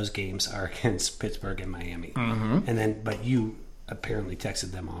 12 of those games are against Pittsburgh and Miami. Mm-hmm. And then, but you apparently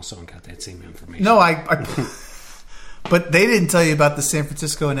texted them also and got that same information. No, I but they didn't tell you about the San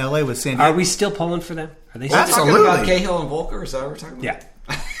Francisco and LA with San Diego. Are we still pulling for them? Are they We're still talking Absolutely. about Cahill and Volker? Is that what we're talking about?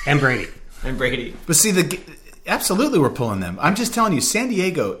 Yeah. And Brady. And Brady. But see, absolutely we're pulling them. I'm just telling you, San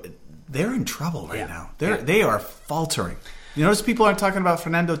Diego, they're in trouble right now. They are faltering. You notice people aren't talking about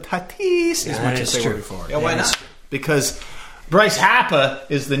Fernando Tatis as much as they were before. Yeah, why not? Because Bryce Harper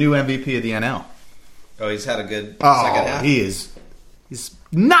is the new MVP of the NL. Oh, he's had a good second half. He's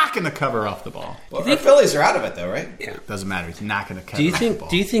knocking the cover off the ball. Well, the Phillies are out of it, though, right? Yeah. Doesn't matter. He's knocking the cover Do you off think? the ball.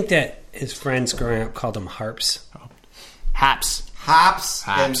 Do you think that his friends growing up called him Harps? Haps. Hops.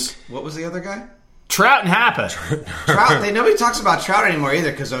 Hops. And what was the other guy? Trout and Harper. Trout. Nobody talks about Trout anymore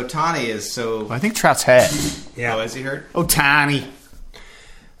either because Ohtani is so... I think Trout's head. Yeah. Oh, is he hurt? Ohtani.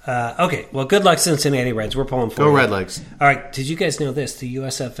 Okay. Well, good luck, Cincinnati Reds. We're pulling for Go you. Redlegs. All right. Did you guys know this? The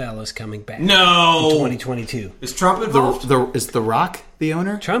USFL is coming back. No. In 2022. Is Trump involved? Is The Rock the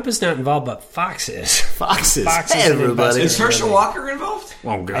owner? Trump is not involved, but Fox is. Fox is. Fox is Hey, an everybody. investor. Is Herschel Walker involved?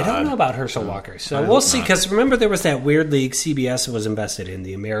 Oh, God. I don't know about Herschel Walker, so I we'll hope see. not. Because remember, there was that weird league CBS was invested in,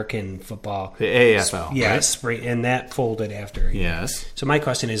 the American Football. The AFL. Yeah, right? spring, and that folded after. A year. Yes. So my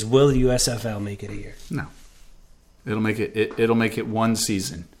question is, will the USFL make it a year? No. It'll make it one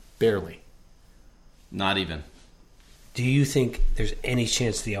season. Barely. Not even. Do you think there's any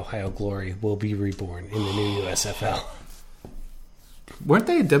chance the Ohio Glory will be reborn in the new USFL? Weren't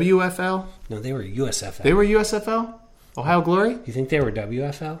they WFL? No, they were USFL. They were USFL? Ohio Glory? You think they were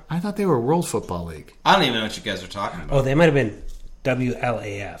WFL? I thought they were World Football League. I don't even know what you guys are talking about. Oh, they might have been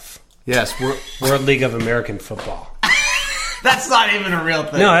WLAF. Yes, World League of American Football. That's not even a real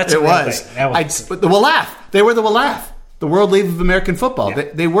thing. No, that's a it real was. thing. That was. But the WLAF. They were the WLAF. The World League of American Football. Yeah.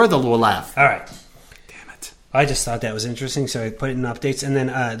 They were the WLAF. All right. Damn it. I just thought that was interesting, so I put it in updates. And then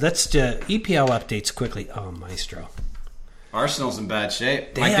let's do EPL updates quickly. Oh, Maestro. Arsenal's in bad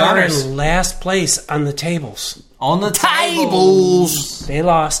shape. They My are Gunners in last place on the tables. on the Tables. They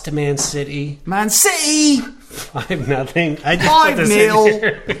lost to Man City Man City. 5-0. I just put this in 5-0.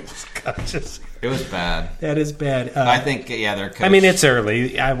 here. Conscious. It was bad. That is bad. I think, yeah, they're coached. I mean, it's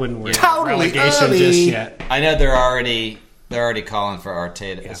early. I wouldn't worry about Totally relegation early. just yet. I know they're already calling for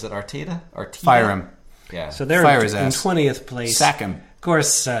Arteta. Is it Arteta? Arteta? Fire him. Yeah. So they're Fire in his ass. 20th place. Sack him. Of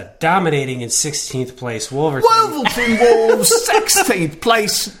course, dominating in 16th place, Wolverhampton. Wolverhampton Wolves, 16th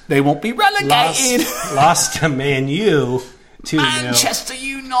place. They won't be relegated. Lost to Man U 2-0. Manchester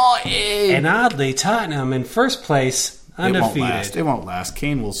United. And oddly, Tottenham in first place, undefeated. It won't last.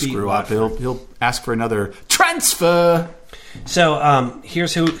 Kane will screw up. Watford. He'll ask for another transfer. So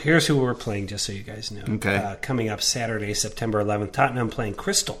here's who we're playing, just so you guys know. Okay. Coming up Saturday, September 11th, Tottenham playing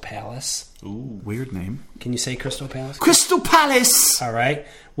Crystal Palace. Ooh, weird name. Can you say Crystal Palace? Crystal Palace. All right.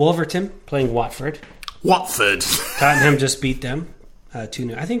 Wolverhampton playing Watford. Watford. Tottenham just beat them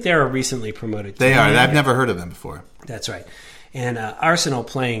 2-0. I think they are recently promoted. They are. Yeah. I've never heard of them before. That's right. And Arsenal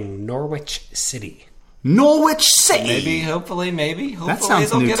playing Norwich City. Norwich City. Hopefully sounds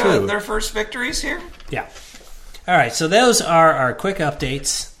they'll new, get too. their first victories here. Yeah. All right. So those are our quick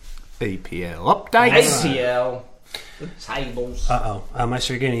updates. APL updates. ACL. The tables.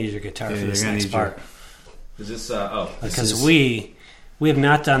 Maestro, you're going to use your guitar for you're this gonna next need your- part. Is this? Because we have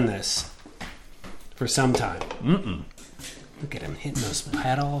not done this for some time. Look at him hitting those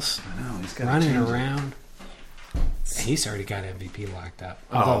paddles, He's got running around. He's already got MVP locked up.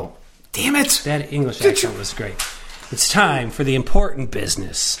 Oh, damn it. That English accent was great. It's time for the important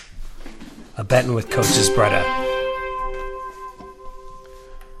business A Betting with Coach's Brother.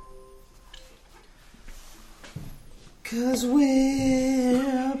 Cause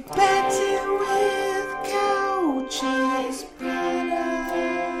we're betting with Coach's Brother.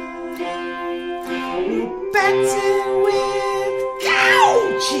 We're betting with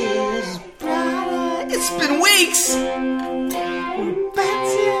Coach's Brother. It's been weeks. We're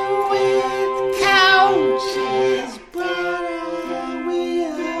betting with Coach's Brother. We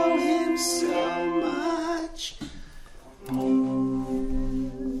owe him so much.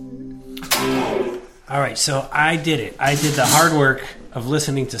 All right, so I did it. I did the hard work of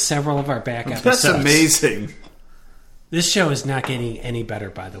listening to several of our back episodes. That's amazing. This show is not getting any better,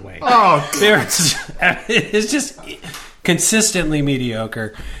 by the way. Oh, It's just consistently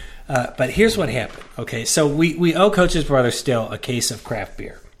mediocre. But here's what happened. Okay, so we owe Coach's Brother still a case of craft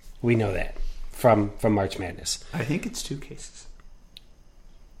beer. We know that from March Madness. I think it's 2 cases.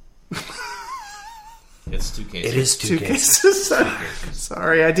 It's 2 cases. It is two 2 cases. cases.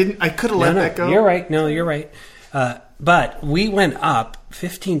 Sorry, I could have let that go. You're right. No, you're right. But we went up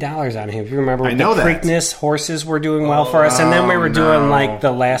 $15 on him. If you remember, I know the that. Preakness horses were doing well for us, and then we were doing like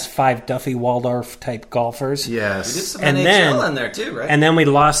the last 5 Duffy Waldorf type golfers. We did Yes. some And NHL then- in there too, right? And then we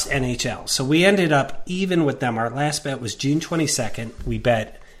lost NHL. So we ended up even with them. Our last bet was June 22nd. We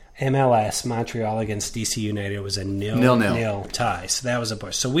bet MLS Montreal against DC United. It was a 0-0 tie. So that was a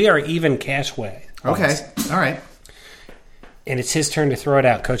push. So we are even cash way. Okay. All right. And it's his turn to throw it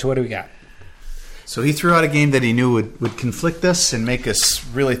out. Coach, what do we got? So he threw out a game that he knew would conflict us and make us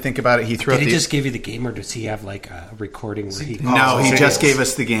really think about it. He threw Did out he the... just give you the game, or does he have like a recording where he... No, he just gave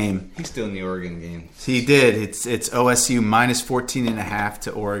us the game. He's doing the Oregon game. He did. It's OSU minus 14.5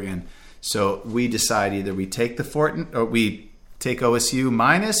 to Oregon. So we decide either we take the or we take OSU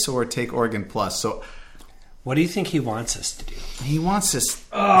minus or take Oregon plus. So What do you think he wants us to do? he wants us.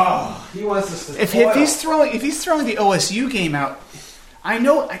 He wants us to If he's throwing the OSU game out, I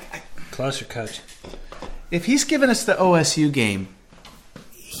know. Closer, Coach. If he's giving us the OSU game,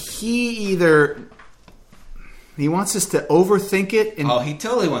 he wants us to overthink it, and he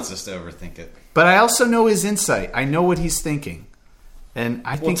totally wants us to overthink it. but I also know his insight. I know what he's thinking, and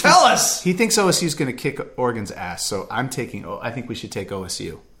I think tell us! He thinks OSU is going to kick Oregon's ass. So I think we should take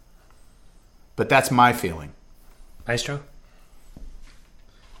OSU. But that's my feeling. Maestro?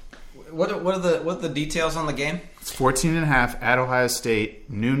 What are the details on the game? It's 14.5 at Ohio State,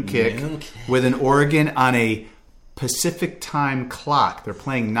 noon kick, Noon kick. with an Oregon on a Pacific time clock. They're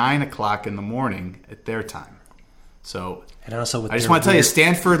playing 9 o'clock in the morning at their time. So And also with I just their want to tell you, weird-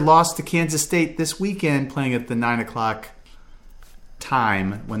 Stanford lost to Kansas State this weekend playing at the 9 o'clock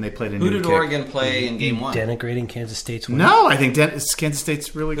time when they played a Who noon did kick. Oregon play in game 1? denigrating Kansas State's win. No, I think Kansas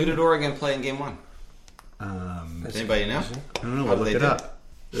State's really Who good. did Oregon play in game 1? Does anybody know? I don't know. How We'll did look they it do? up.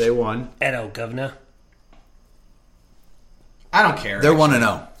 They won. Edo, governor. I don't care. They're actually.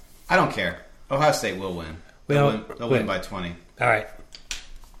 1-0. I don't care. Ohio State will win. They'll win by 20. All right.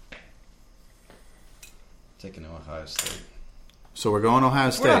 Taking Ohio State. So we're going Ohio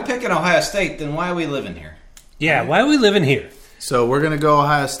If we're not State. picking Ohio State, then why are we living here? Yeah, why are we living here? So we're going to go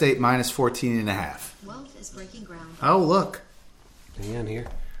Ohio State minus 14.5. Wealth is breaking ground. Oh, look. Hang on here.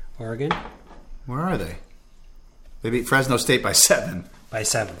 Oregon Where are they? They beat Fresno State by 7. by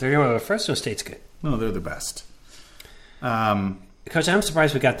 7. They're Fresno State's good. No, they're the best. Coach, I'm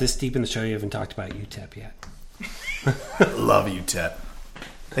surprised we got this deep in the show. You haven't talked about UTEP yet. Love UTEP.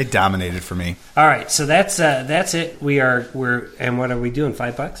 They dominated for me. All right, so that's it. We're and what are we doing?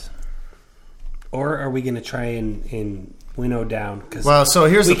 $5? Or are we going to try and winnow down? Because Well, so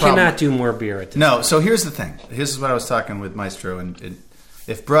here's we the problem. cannot do more beer at this. No, so here's the thing. Here's what I was talking with Maestro, and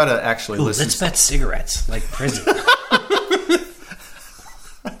if Brutta actually Ooh, listens, let's bet cigarettes like prison.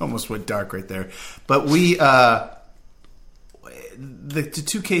 I almost went dark right there. But we, the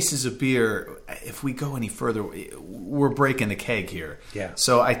 2 cases of beer, if we go any further, we're breaking the keg here. Yeah.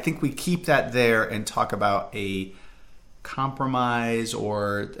 So I think we keep that there and talk about a compromise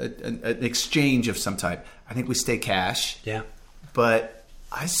or an exchange of some type. I think we stay cash, Yeah. but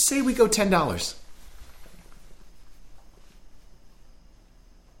I say we go $10.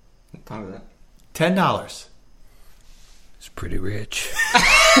 I'm fine with that. $10. It's pretty rich.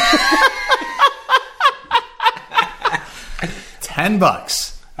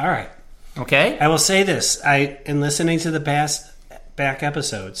 $10. All right. Okay. I will say this. In listening to the back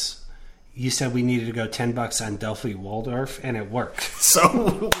episodes, you said we needed to go $10 on Delphi Waldorf, and it worked.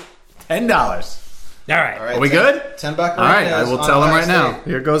 So $10. All right. All right, Are we good? $10 All right, I will tell him right now. State.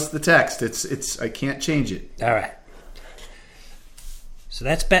 Here goes the text. It's. I can't change it. All right. So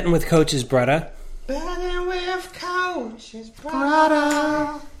that's betting with Coach's brother. Betting with Coach's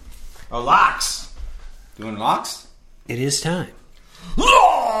brother. Oh, locks. Doing locks? It is time.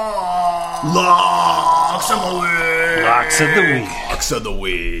 Locks of the week. Locks of the week. Locks of the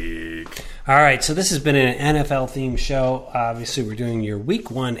week. All right, so this has been an NFL-themed show. Obviously, we're doing your Week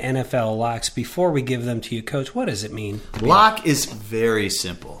 1 NFL locks. Before we give them to you, Coach, what does it mean? Lock is very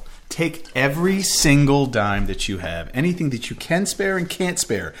simple. Take every single dime that you have, anything that you can spare and can't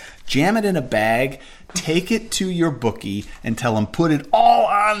spare, jam it in a bag, take it to your bookie, and tell them put it all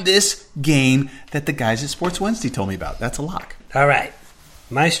on this game that the guys at Sports Wednesday told me about. That's a lock. All right,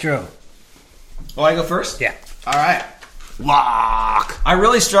 Maestro. Oh, I go first? Yeah. All right. Lock. I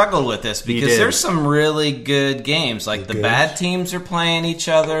really struggled with this because did. there's some really good games. Like the good. bad teams are playing each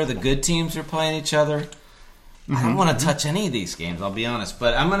other, the good teams are playing each other. I don't want to touch any of these games, I'll be honest.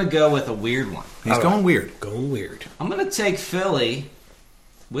 But I'm going to go with a weird one. He's going weird. Going weird. I'm going to take Philly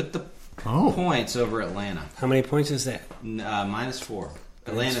with the points over Atlanta. How many points is that? -4.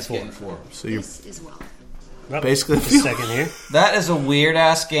 Atlanta's four. getting 4. So you're This is well. Well, basically just a second here. That is a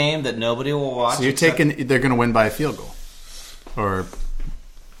weird-ass game that nobody will watch. So you're taking they're going to win by a field goal, or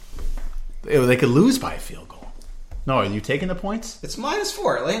they could lose by a field goal. No, are you taking the points? It's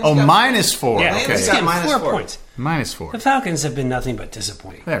 -4. Atlanta's Oh, got -4. Yeah, Okay, Atlanta's got getting -4. points. -4. The Falcons have been nothing but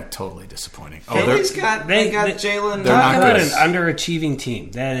disappointing. They're totally disappointing. Oh, Philly's they're got they- Jalen. they're Talk not about good. an underachieving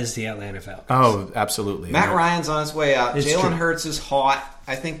team. That is the Atlanta Falcons. oh, absolutely. Matt They're- Ryan's on his way out. It's Jalen true. Hurts is hot.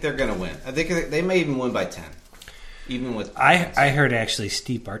 I think they're going to win. I think they may even win by 10. Even with I heard actually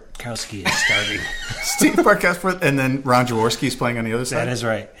Steve Bartkowski is starting. Steve Bartkowski, and then Ron Jaworski's playing on the other side. That is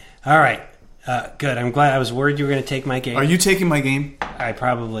right. All right. Good. I'm glad. I was worried you were going to take my game. Are you taking my game? I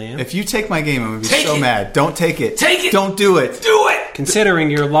probably am. If you take my game, I'm going to be Take so it. mad. Don't take it. Take it. Don't do it. do it.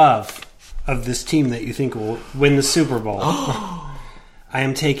 Considering your love of this team that you think will win the Super Bowl, I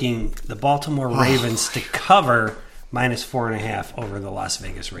am taking the Baltimore Ravens to cover -4.5 over the Las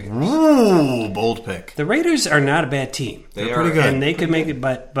Vegas Raiders. Ooh, bold pick. The Raiders are not a bad team. They pretty are good. And they could make it,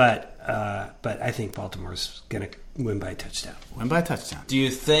 but I think Baltimore's going to win by a touchdown. Win by a touchdown. Do you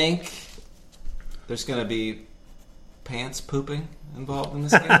think there's going to be pants pooping involved in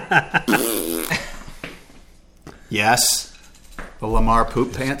this game? Yes. The Lamar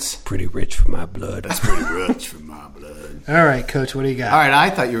poop pants. Pretty rich for my blood. That's pretty rich for my blood. All right, Coach, what do you got? All right, I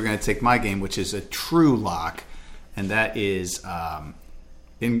thought you were going to take my game, which is a true lock, and that is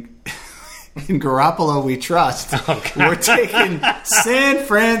in Garoppolo we trust. We're taking San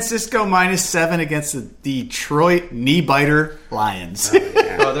Francisco -7 against the Detroit knee-biter Lions.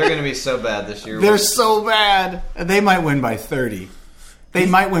 Oh, they're going to be so bad this year. They're so bad. They might win by 30. They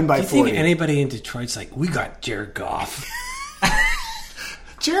might win by Do you 40. think anybody in Detroit's like, we got Jared Goff?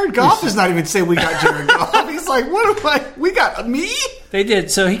 Jared Goff does not even say we got Jared Goff. He's like, what am I? We got me? They did.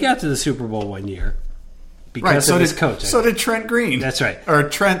 So he got to the Super Bowl one year because so of his did coach. I So think. did Trent Green. That's right. Or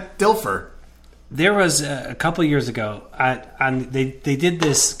Trent Dilfer. There was a couple years ago, they did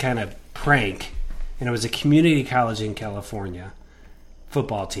this kind of prank, and it was a community college in California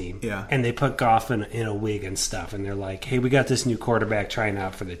football team. Yeah. And they put Goff in a wig and stuff, and they're like, hey, we got this new quarterback trying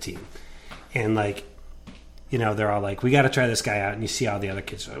out for the team. And like, you know, they're all like, we got to try this guy out. And you see all the other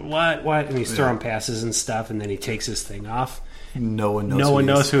kids, like, what? And he's throwing passes and stuff, and then he takes his thing off. No one knows. No who one he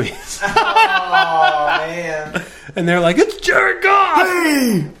knows is. who he is. Oh, man. And they're like, it's Jared Goff!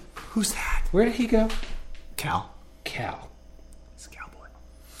 Hey, who's that? Where did he go? Cal. Cal. It's a cowboy.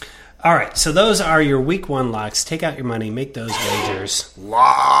 All right, so those are your Week 1 locks. Take out your money, make those wagers.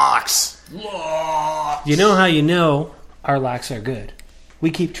 Locks. You know how you know our locks are good? We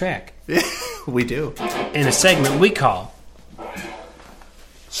keep track We do. in a segment we call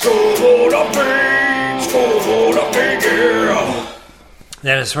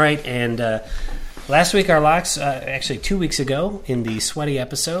That is right. And last week our locks, actually 2 weeks ago in the sweaty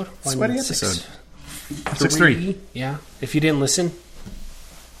episode. Sweaty episode. 6-3. Yeah. If you didn't listen,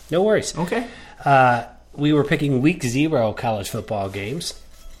 no worries. Okay. We were picking week 0 college football games.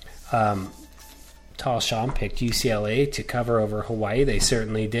 Tall Sean picked UCLA to cover over Hawaii. They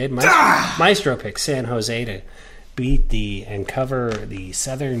certainly did. Maestro picked San Jose to beat and cover the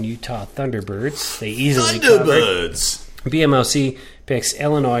Southern Utah Thunderbirds. They easily covered. Thunderbirds. BMOC picks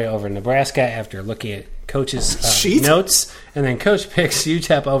Illinois over Nebraska after looking at Coach's Sheet? notes. And then Coach picks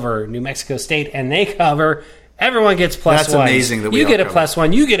UTEP over New Mexico State, and they cover. Everyone gets plus That's one. amazing that we You all get a cover.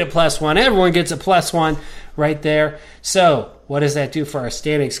 +1. You get a +1. Everyone gets a +1 right there. So what does that do for our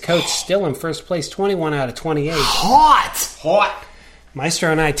standings? Coach still in first place, 21 out of 28. Hot.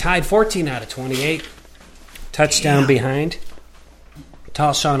 Maestro and I tied 14 out of 28. Touchdown behind.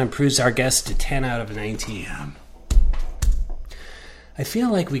 Tall Sean improves our guess to 10 out of 19. I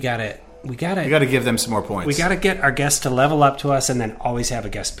feel like we got to We We got to give them some more points. We got to get our guests to level up to us and then always have a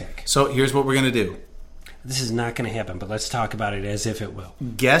guest pick. So here's what we're going to do. This is not going to happen, but let's talk about it as if it will.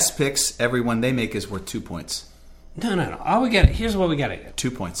 Guest picks, every one they make is worth 2 points. No. All we got. Here's what we got to do.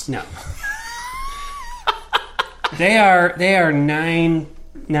 2 points. No. They are nine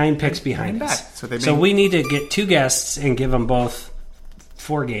picks behind back. us. So we need to get 2 guests and give them both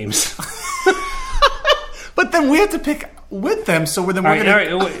 4 games. But then we have to pick with them, so then All we're right,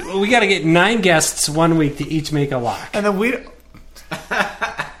 going to... all right, we got to get 9 guests 1 week to each make a lock. And then we...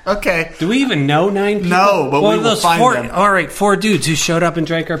 Okay. Do we even know 9 people? No, but we will those find 4, them. All right, 4 dudes who showed up and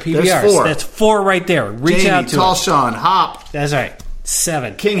drank our PBRs. There's 4. That's 4 right there. Reach Jamie, out to Tall us. Sean, Hop, That's right.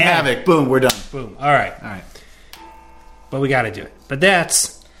 7. King Ed. Havoc. Boom, we're done. Boom. All right. All right. But we got to do it. But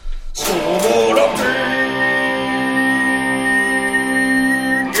that's...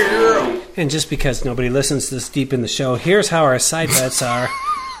 And just because nobody listens this deep in the show, here's how our side bets are.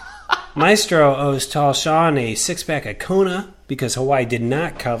 Maestro owes Tall Sean a 6-pack of Kona because Hawaii did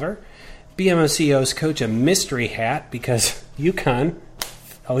not cover. BMOC owes Coach a mystery hat because UConn...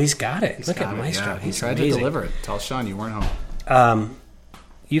 Oh, he's got it. Look at Maestro. Yeah, he He's tried amazing. to deliver it. Tell Sean you weren't home.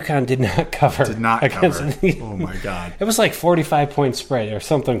 UConn did not cover. Did not against cover. the- Oh, my God. It was like 45-point spread or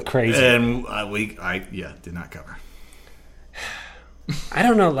something crazy. And did not cover. I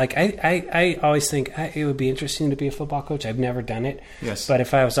don't know. Like I always think it would be interesting to be a football coach. I've never done it. Yes. But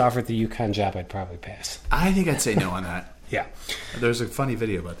if I was offered the UConn job, I'd probably pass. I think I'd say no on that. Yeah. There's a funny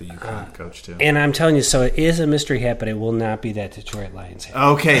video about the UConn coach, too. And I'm telling you, so it is a mystery hat, but it will not be that Detroit Lions hat.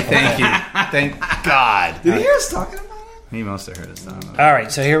 Okay, thank you. Thank God. Did you hear us talking about it? He must have heard us. I don't know. All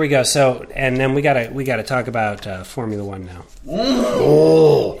right, so here we go. So, and then we gotta talk about Formula One now.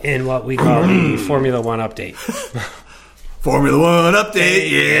 In what we call the Formula One update. Formula One update,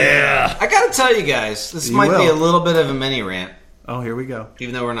 yeah. I gotta tell you guys, this You might be will. a little bit of a mini rant, Oh, here we go.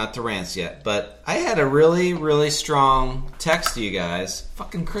 even though we're not to rants yet. But I had a really, really strong text to you guys.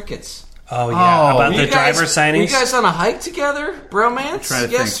 Fucking crickets. Oh yeah, Oh, about Were the you guys- driver signings. Were you guys on a hike together, bromance, trying to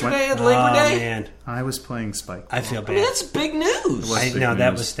think. yesterday at Oh Labor Day? man, I was playing Spike. I feel I mean, bad. that's big news. Big No,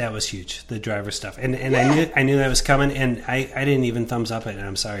 news. that was huge. The driver stuff, and I knew that was coming, and I didn't even thumbs up it, and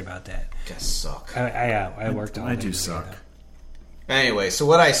I'm sorry about that. You guys suck. I worked all I day do to suck. that. Anyway, so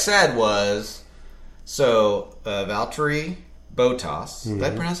what I said was, Valtteri Bottas, did I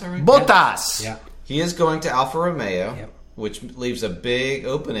pronounce that right? Botas. Yeah, He is going to Alfa Romeo, Yep. which leaves a big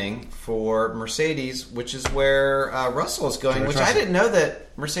opening for Mercedes, which is where Russell is going, which I didn't know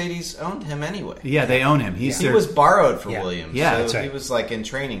that Mercedes owned him anyway. Yeah, they own him. He's He their... was borrowed for Yeah. Williams. Yeah, so that's right. he was like in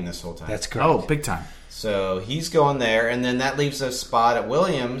training this whole time. that's correct. Oh, big time. So he's going there, and then that leaves a spot at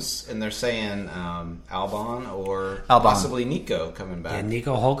Williams, and they're saying Albon or Albon. possibly Nico coming back, and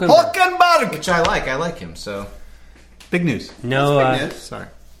Nico Hulkenberg. Hulkenberg! which I like. I like him. So Big news. No, That's big news. Sorry.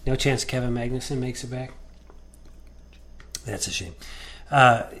 no chance Kevin Magnussen makes it back. That's a shame.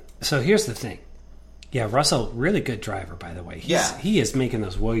 So here's the thing. Yeah, Russell, really good driver, by the way. He is making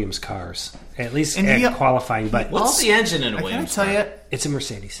those Williams cars, at least And at qualifying. But what's the engine in a I gotta Williams? tell car? you, it's a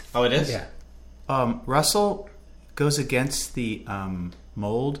Mercedes. Oh, it is. Yeah. Russell goes against the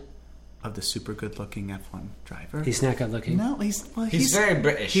mold of the super good-looking F1 driver. He's not good looking. No, he's very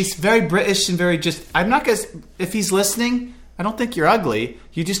British. He's very British and very just. I'm not gonna. If he's listening, I don't think you're ugly.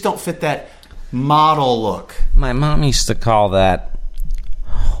 You just don't fit that model look. My mom used to call that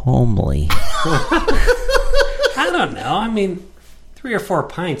homely. I don't know. I mean, 3 or 4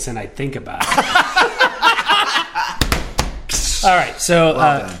 pints and I'd think about it. All right. So,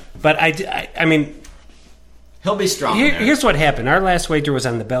 done. but I mean, He'll be strong. there. here's what happened. Our last wager was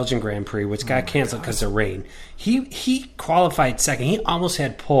on the Belgian Grand Prix, which got canceled because of rain. He qualified second. He almost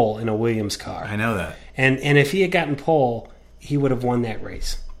had pole in a Williams car. I know that And if he had gotten pole, he would have won that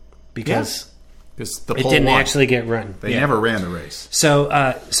race because because the it pole didn't won. actually get run. They Yeah. never ran the race.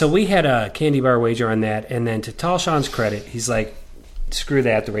 So we had a candy bar wager on that, and then to Tall Sean's credit, he's like, "Screw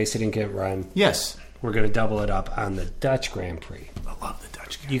that! The race didn't get run. Yes, We're going to double it up on the Dutch Grand Prix." I love the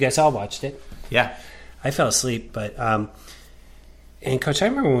Dutch guy. You guys all watched it. Yeah, I fell asleep, but and Coach, I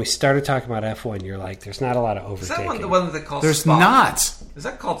remember when we started talking about F1, you're like, "There's not a lot of Is that overtaking." the one that calls there's Spa? not. Is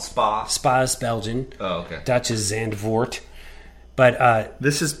that called Spa? Spa's Belgian, Oh, okay. Dutch is Zandvoort, but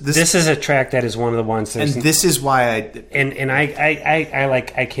This is this is a track that is one of the ones. and There's, this is why I. and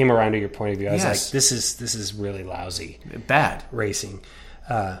I came around to your point of view. I was Yes. like, this is really lousy Bad. racing,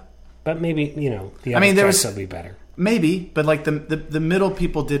 but maybe the I other mean, there tracks was- will be better. Maybe, but like the middle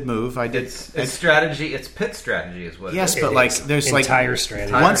people did move. It's strategy. It's pit strategy, is what. Yes, it but is. like there's entire like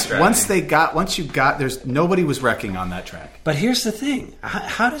strategy. Once you got there's nobody was wrecking on that track. But here's the thing: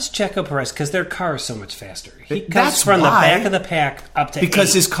 how does Checo Perez? Because their car is so much faster. He comes That's from the why. back of the pack up to Because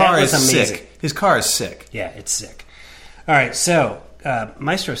 8th. his car That is was amazing. sick. His car is sick. Yeah, it's sick. All right, so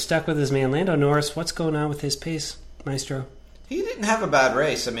Maestro stuck with his man Lando Norris. What's going on with his pace, Maestro? He didn't have a bad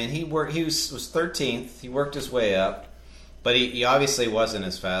race. I mean, he was 13th. He worked his way up, but he obviously wasn't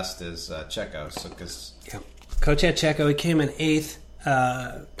as fast as Checo. So Yeah. Coach had Checo. He came in 8th.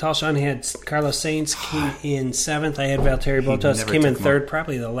 Talshan had Carlos Sainz, came in 7th. I had Valtteri Bottas, never came in took him 3rd.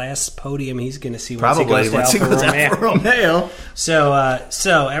 Probably the last podium he's going to see Probably once he goes to Alfa Romeo. Romeo.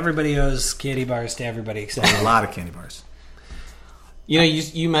 So everybody owes candy bars to everybody except A lot of candy bars. You know,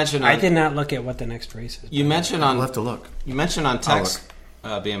 you mentioned. I did not look at what the next race is. You mentioned on. We'll have to look. You mentioned on text,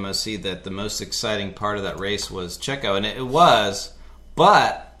 BMOC, that the most exciting part of that race was Checo, and it was,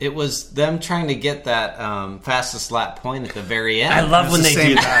 but it was them trying to get that fastest lap point at the very end. I love when they the same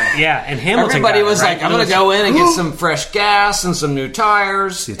do that. Yeah, and Hamilton. Everybody got it, was right? like, "I'm going to go in and get some fresh gas and some new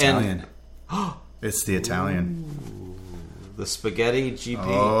tires." It's the Italian. It's the Italian. The spaghetti GP.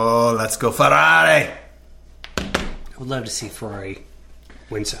 Oh, let's go Ferrari. I would love to see Ferrari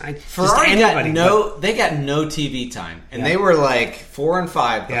win. Ferrari got no TV time, and they were like 4 and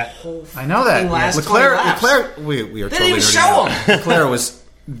 5. The whole I know that. last 20 laps. Leclerc, we are They totally didn't even nerding show out. him. Leclerc was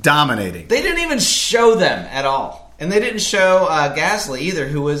dominating. They didn't even show them at all, and they didn't show Gasly either,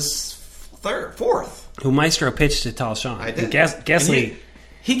 who was 4th. Who Maestro pitched to Talshan. I did. And Gasly. And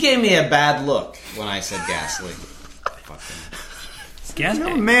he gave me a bad look when I said Gasly.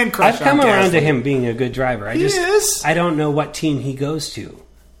 Gasly man crush I've come on around Gasly. to him being a good driver. I is. I don't know what team he goes to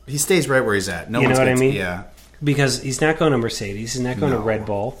He stays right where he's at. No You one's know what I gonna- mean? Yeah. because he's not going to Mercedes. He's not going to No. Red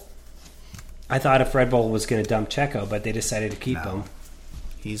Bull. I thought if Red Bull was going to dump Checo, but they decided to keep him.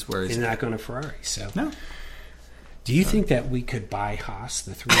 He's where He's he's not going to Ferrari. So, No. do you think that we could buy Haas,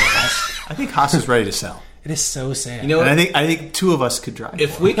 the three of us? I think Haas is ready to sell. It is so sad. You know, And I think two of us could drive.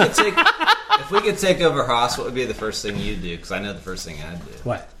 if we could take over Haas, what would be the first thing you'd do? Because I know the first thing I'd do.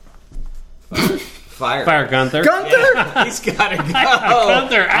 What? Fire. Fire Gunther. Gunther? He's got to go.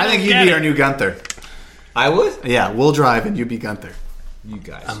 Gunther. I think you'd be our new Gunther. I would. Yeah, we'll drive and you be Gunther. You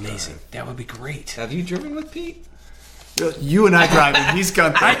guys. Amazing. That would be great. Have you driven with Pete? You and I drive and he's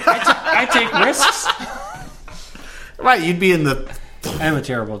Gunther. I take risks. Right, you'd be in the... I'm a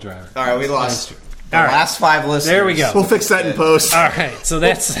terrible driver. All right, we lost the All right. last 5 listeners. There we go. We'll fix that in post. All right, so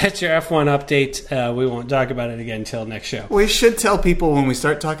that's your F1 update. We won't talk about it again until next show. We should tell people when we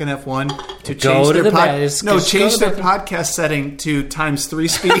start talking F1 to Go change to their the best, no, just change go to their the- podcast setting to ×3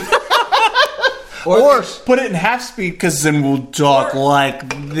 speed. Or put it in half speed because then we'll talk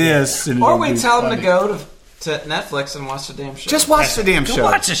like this. And Or it'll we be tell them funny. to go to Netflix and watch the damn show. Just watch the damn Go show.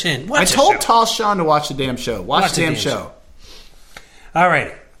 watch the shit. Watch I the told show. Tall Sean to watch the damn show. Watch the damn show. All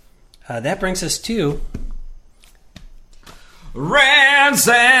right. That brings us to rants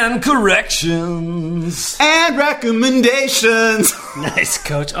and corrections. And recommendations. nice,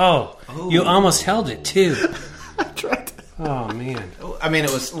 Coach. Oh, you almost held it too. I tried to. Oh man, I mean,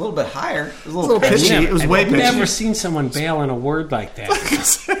 it was a little bit higher. It was a a little pitchy. pitchy. It was way I've pitchy. never seen someone bail on a word like that.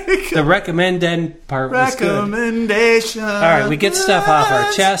 The recommended part was good. Recommendation. All right, we get stuff off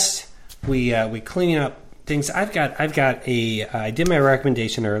our chest. We clean up things. I did my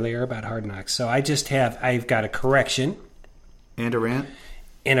recommendation earlier about Hard Knocks, so I've got a correction And a rant.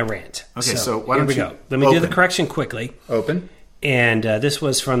 and a rant. Okay, so why here don't we you go. Let me do the open. correction quickly. Open. And this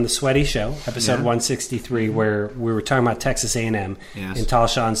was from the Sweaty Show, episode 163, where we were talking about Texas A&M. Yes. And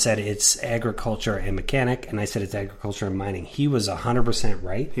Talshan said it's agriculture and mechanic, and I said it's agriculture and mining. He was 100%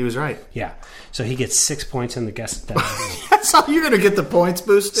 right. He was right. Yeah. So he gets 6 points in the guest. That's how you're going to get the points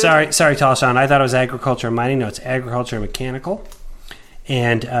boosted. sorry, Talshan. I thought it was agriculture and mining. No, it's agriculture and mechanical.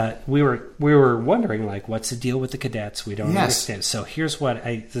 And we were wondering, like, what's the deal with the cadets? We don't understand. So here's what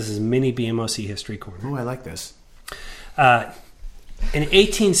this is mini BMOC history corner. Oh, I like this. In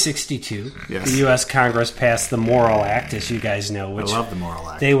 1862, Yes. the U.S. Congress passed the Morrill Act, as you guys know, which I love the Morrill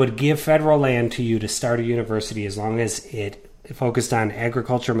Act. they would give federal land to you to start a university as long as it focused on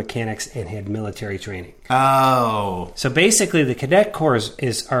agriculture, mechanics, and had military training. Oh. So basically, the Cadet Corps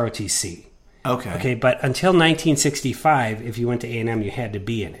is ROTC. Okay. Okay, but until 1965, if you went to A&M, you had to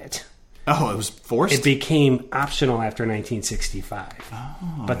be in it. Oh, it was forced? It became optional after 1965.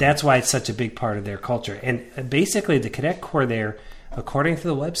 Oh. But that's why it's such a big part of their culture. And basically, the Cadet Corps there, according to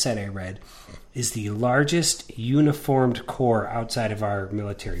the website I read, is the largest uniformed corps outside of our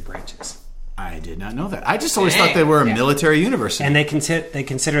military branches. I did not know that. I just always thought they were a military university. And they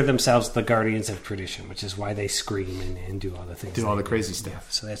consider themselves the guardians of tradition, which is why they scream and do all the things. Do all the crazy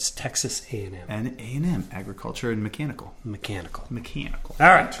stuff. So that's Texas A&M. And A&M, agriculture and mechanical. Mechanical. All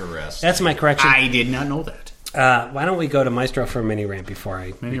right. Interesting. That's my correction. I did not know that. Why don't we go to Maestro for a mini rant before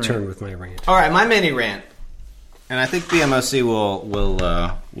I return with my rant? All right, my mini rant, and I think BMOC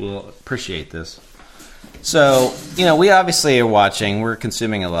will appreciate this. So, we obviously are watching. We're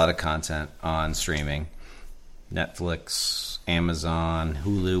consuming a lot of content on streaming, Netflix, Amazon,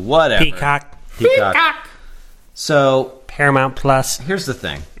 Hulu, whatever. Peacock. So, Paramount Plus. here's the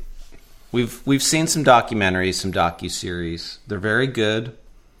thing: we've seen some documentaries, some docuseries. They're very good.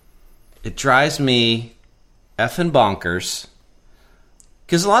 It drives me effing bonkers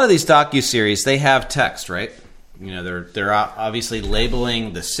because a lot of these docuseries, they have text, right? They're obviously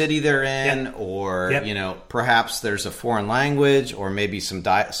labeling the city they're in, or perhaps there's a foreign language, or maybe some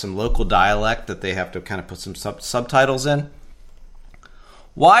local dialect that they have to kind of put some subtitles in.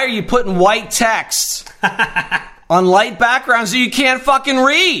 Why are you putting white text on light backgrounds that you can't fucking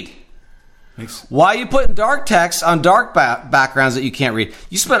read? Why are you putting dark text on dark backgrounds that you can't read?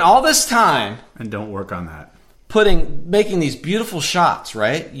 You spent all this time And don't work on that. making these beautiful shots,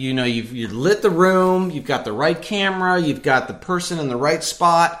 right? You've lit the room, you've got the right camera, you've got the person in the right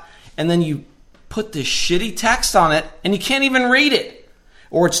spot, and then you put this shitty text on it, and you can't even read it,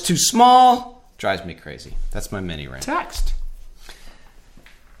 or it's too small. Drives me crazy. That's my mini rant. Text.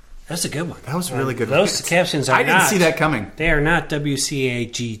 That's a good one. That was really good. Those captions are I didn't see that coming. They are not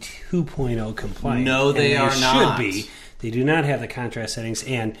WCAG 2.0 compliant. No, they are not. Should be. They do not have the contrast settings.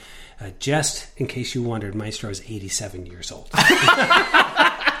 And just in case you wondered, Maestro is 87 years old.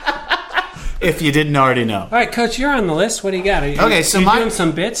 If you didn't already know. All right, Coach, you're on the list. What do you got? Okay, so you my- doing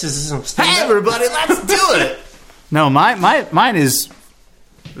some bits? Is this some stand-up? Hey, everybody, let's do it. No, mine is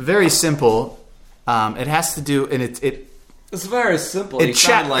very simple. It has to do, and it It's very simple. it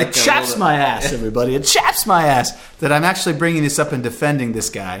chaps my ass, everybody. It chaps my ass that I'm actually bringing this up and defending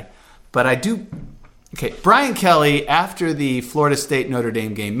this guy. But I do. Okay, Brian Kelly, after the Florida State Notre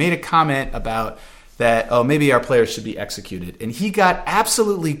Dame game, made a comment about that, maybe our players should be executed. And he got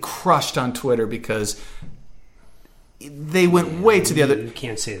absolutely crushed on Twitter because they went way to the other. You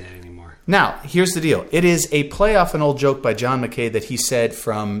can't say that anymore. Now, here's the deal. It is a play off an old joke by John McKay that he said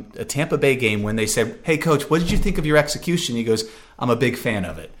from a Tampa Bay game when they said, "Hey, Coach, what did you think of your execution?" He goes, "I'm a big fan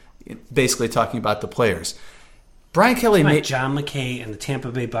of it." Basically talking about the players. Brian Kelly made John McKay and the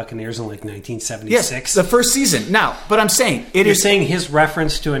Tampa Bay Buccaneers in like 1976. Yes, the first season. Now, but I'm saying You're saying his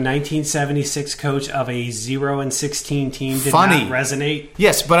reference to a 1976 coach of a 0-16 team did Funny. not resonate?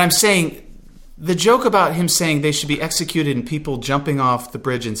 Yes, but I'm saying the joke about him saying they should be executed and people jumping off the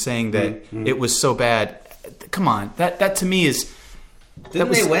bridge and saying that it was so bad. Come on, that to me is.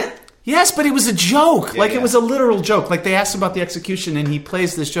 Didn't they win? Yes, but it was a joke. Yeah, It was a literal joke. Like they asked him about the execution, and he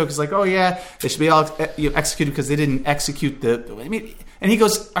plays this joke. He's like, "Oh yeah, they should be all executed because they didn't execute the." I mean, and he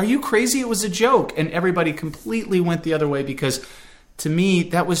goes, "Are you crazy? It was a joke." And everybody completely went the other way because, to me,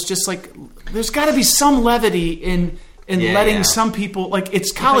 that was just like, there's got to be some levity in letting some people, like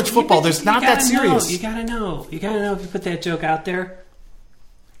it's college football. There's not that serious. You gotta know if you put that joke out there.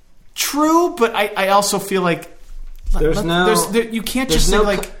 True, but I also feel like you can't just say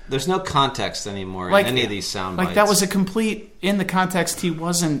like there's no context anymore like in any of these sound bites. Like that was a complete in the context. It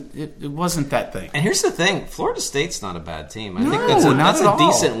wasn't that thing. And here's the thing: Florida State's not a bad team. I No, think that's not a at all.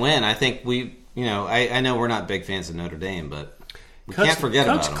 decent win. I think I know we're not big fans of Notre Dame, but we can't forget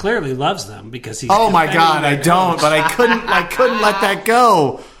about Coach them. clearly loves them because he's. Oh my God, I defending their don't, coach. but I couldn't let that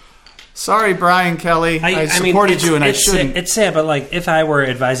go. Sorry, Brian Kelly. I supported you, and I shouldn't. It's sad, but like if I were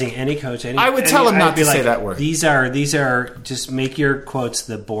advising any coach, I would tell him not to say that word. These are just make your quotes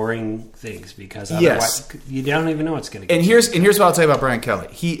the boring things because otherwise you don't even know what's going to get. And here's what I'll tell you about Brian Kelly.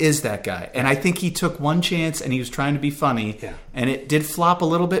 He is that guy, and I think he took one chance, and he was trying to be funny, and it did flop a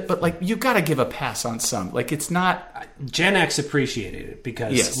little bit. But like, you got to give a pass on some. Like, it's not. Gen X appreciated it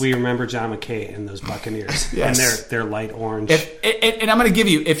because we remember John McKay and those Buccaneers and their light orange. And I'm going to give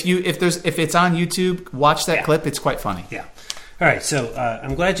you if it's on YouTube, watch that clip. It's quite funny. Yeah. All right, so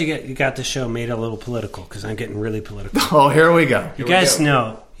I'm glad you got the show made a little political because I'm getting really political. Oh, here we go. You guys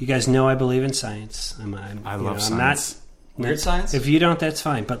know I believe in science. I love science. Weird science? If you don't, that's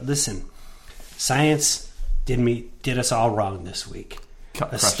fine. But listen, science did us all wrong this week.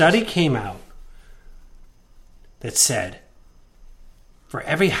 A study came out that said for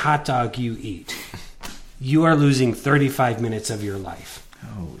every hot dog you eat, you are losing 35 minutes of your life.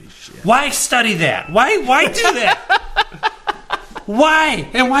 Holy shit. Why study that? Why do that? Why?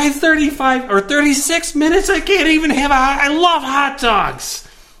 And why 35 or 36 minutes? I can't even have I love hot dogs.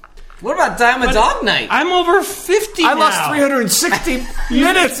 What about Diamond Dog Night? I'm over 50 I now. lost 360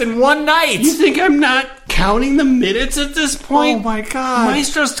 minutes in one night. You think I'm not counting the minutes at this point? Oh my God.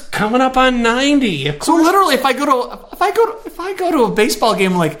 Maestro's coming up on 90. Of So course. literally, if I go to a baseball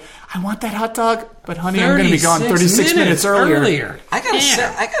game, like I want that hot dog, but honey, I'm going to be gone 36 minutes earlier. I got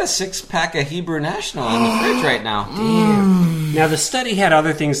a 6-pack of Hebrew National in the fridge right now. Now, the study had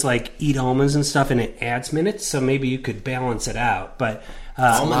other things like eat almonds and stuff, and it adds minutes, so maybe you could balance it out. But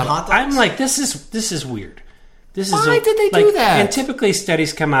Almond hot dogs? I'm like, this is weird. Why did they do that? And typically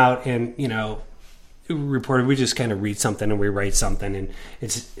studies come out and, reported, we just kind of read something and we write something, and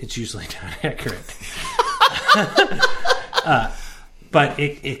it's usually not accurate. But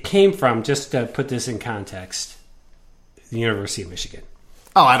it came from, just to put this in context, the University of Michigan.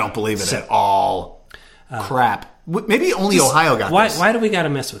 Oh, I don't believe it at all. Crap. Maybe only Ohio got this. Why do we got to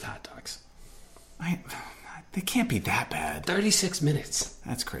mess with hot dogs? They can't be that bad. 36 minutes.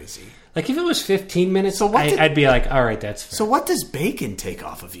 That's crazy. Like, if it was 15 minutes, So what I'd be like, all right, that's fair. So what does bacon take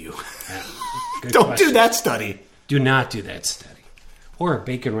off of you? Good Don't question. do that study. Do not do that study. Or a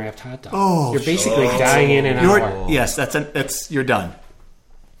bacon-wrapped hot dog. Oh, you're basically dying in an hour. Yes, you're done.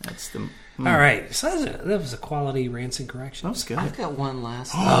 That's the. All right, so that was a quality Ransom correction. That was good. I've got one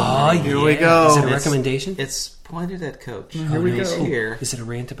last. Here we go. Is it a recommendation? It's pointed at Coach. Here we He's go. Here, Is it a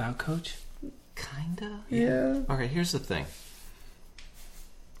rant about Coach? kinda. Yeah. All right, here's the thing.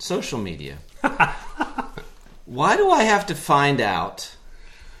 Social media. Why do I have to find out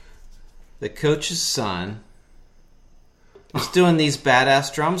that Coach's son is doing these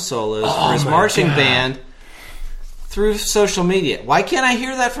badass drum solos for his my marching God. band through social media? Why can't I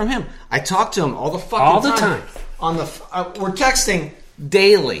hear that from him? I talk to him all the fucking All the time. On the we're texting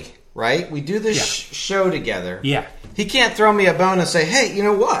daily, right? We do this Yeah. show together. Yeah. He can't throw me a bone and say, hey, you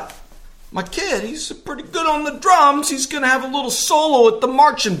know what? My kid, he's pretty good on the drums. He's going to have a little solo at the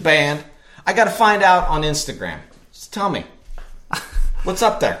marching band. I got to find out on Instagram. Just tell me. What's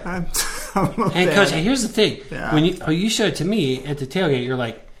up there? Hey, Coach, here's the thing. Yeah. When you showed it to me at the tailgate, you're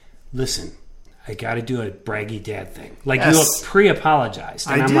like, listen, I got to do a braggy dad thing. Like, Yes. you pre-apologized.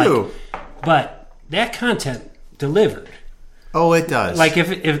 And I I'm do. like, but that content delivered. Oh, it does. Like,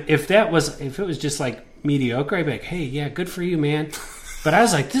 if it was just like mediocre, I'd be like, hey, yeah, good for you, man. But I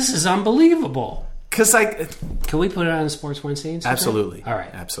was like, this is unbelievable. because Can we put it on Sports Wednesday? Instagram? absolutely. All right.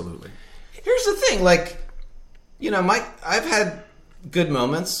 Absolutely. Here's the thing. Like, I've had good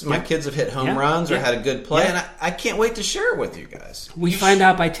moments. My kids have hit home Yeah. runs or Yeah. had a good play, Yeah. and I can't wait to share it with you guys. We find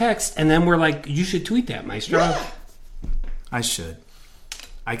out by text, and then we're like, you should tweet that, Maestro. Yeah. I should.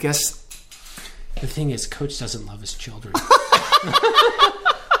 I guess. The thing is, Coach doesn't love his children.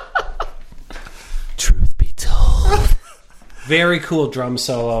 Truth be told, Very cool drum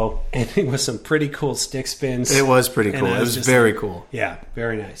solo, and with some pretty cool stick spins. it was pretty And cool. I It was just very cool. Yeah,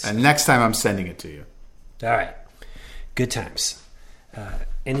 very nice. And next time, I'm sending it to you. All right. Good times.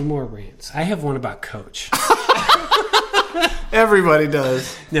 Any more rants? I have one about Coach. Everybody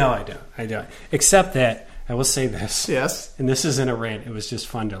does. No, I don't. I don't. Except that, I will say this. Yes. And this isn't a rant. It was just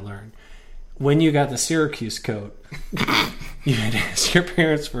fun to learn. When you got the Syracuse coat, you had asked your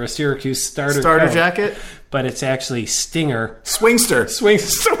parents for a Syracuse starter coat, jacket. but it's actually Stinger. Swingster.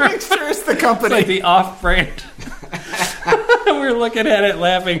 Swingster is the company. like the off-brand. We were looking at it,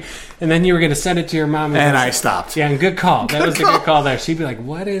 laughing, and then you were going to send it to your mom. And I stopped. Yeah, and good call. That was a call. good call there. She'd be like,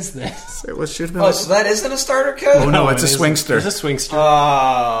 "What is this?" It should have been. Oh, so that isn't a starter coat? Oh, no, it's it a is- Swingster. It's a Swingster.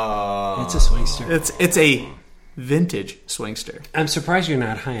 Oh. It's a Swingster. It's a vintage Swingster. I'm surprised you're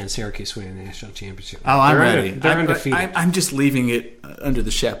not high on Syracuse winning the national championship. Oh, I'm They're ready. They're undefeated. I'm just leaving it under the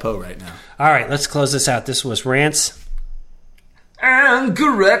chapeau right now. All right, let's close this out. This was Rants. And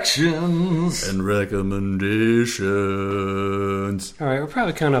corrections. And recommendations. All right, we're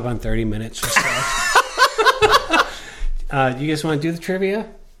probably coming up on 30 minutes or so. You guys want to do the trivia?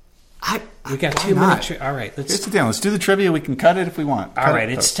 We got why 2 not? minutes. All right, Here's let's. the deal. Let's do the trivia. We can cut it if we want. All right,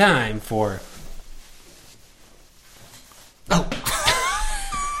 it's time for.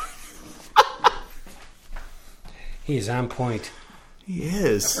 He's on point. He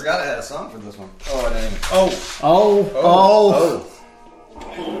is. Forgot I had a song for this one. Oh, I didn't. Oh.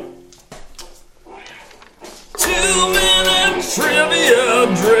 2-minute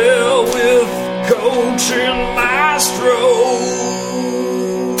trivia drill with Coach and Maestro.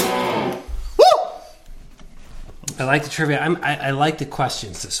 I like the trivia. I like the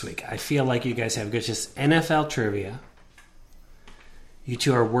questions this week. I feel like you guys have good, just NFL trivia. You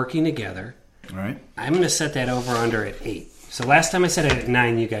two are working together. All right. I'm going to set that over under at 8. So last time I set it at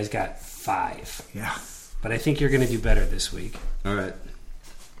 9, you guys got 5. Yeah. But I think you're going to do better this week. All right.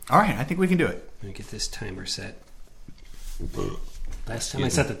 All right. I think we can do it. Let me get this timer set. Last time I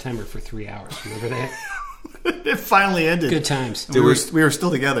set the timer for 3 hours. Remember that? It finally ended. Good times. We were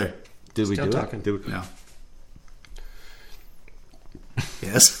still together. Did we Still do talking. it? Did we? No.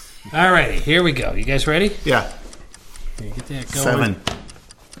 Yes. All righty, here we go. You guys ready? Yeah. Get that going. 7.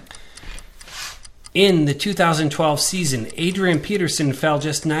 In the 2012 season, Adrian Peterson fell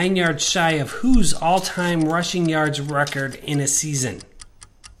just 9 yards shy of whose all-time rushing yards record in a season?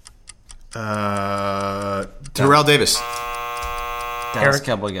 Terrell Davis. Dallas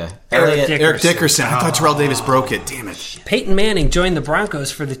Cowboy guy. Eric Dickerson. I thought Terrell Davis broke it. Damn it. Peyton Manning joined the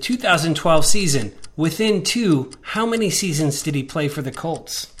Broncos for the 2012 season. Within 2, how many seasons did he play for the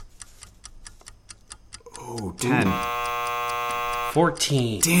Colts? Oh, 10.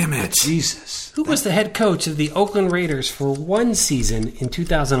 14. Damn it. Jesus. Who was the head coach of the Oakland Raiders for 1 season in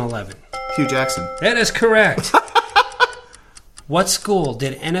 2011? Hugh Jackson. That is correct. What school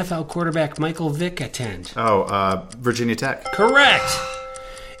did NFL quarterback Michael Vick attend? Oh, Virginia Tech. Correct.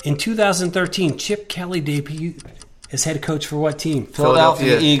 In 2013, Chip Kelly debuted as head coach for what team?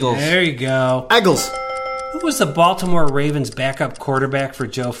 Philadelphia Eagles. There you go. Eagles. Who was the Baltimore Ravens backup quarterback for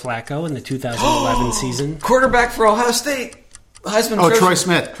Joe Flacco in the 2011 season? Quarterback for Ohio State. Heisman Oh, Trophy. Troy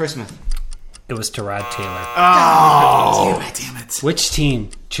Smith. Troy Smith. It was Tyrod Taylor. Oh, damn it. Which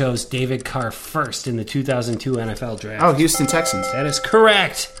team chose David Carr first in the 2002 NFL draft? Oh, Houston Texans. That is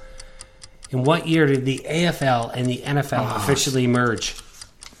correct. In what year did the AFL and the NFL officially merge?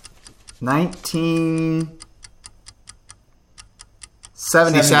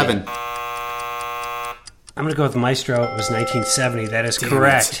 1977. I'm going to go with Maestro. It was 1970. That is Damn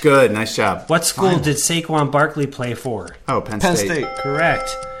correct. it. Good. Nice job. What school did Saquon Barkley play for? Oh, Penn Penn State. State.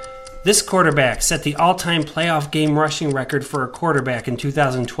 Correct. This quarterback set the all-time playoff game rushing record for a quarterback in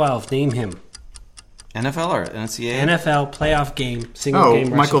 2012. Name him. NFL or NCAA? NFL playoff game, single Oh, game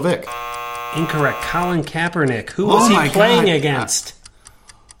rushing. Michael Vick. Incorrect. Colin Kaepernick. Who was my he playing God. against?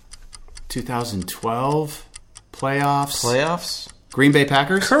 2012 playoffs. Playoffs? Green Bay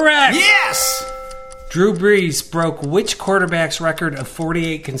Packers. Correct. Yes. Drew Brees broke which quarterback's record of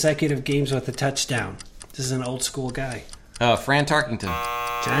 48 consecutive games with a touchdown? This is an old school guy. Fran Tarkington.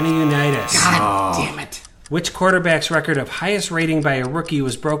 Johnny Unitas. God damn it. Which quarterback's record of highest rating by a rookie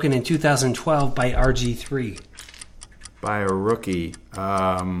was broken in 2012 by RG3? By a rookie.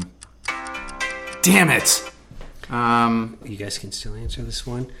 Damn it. You guys can still answer this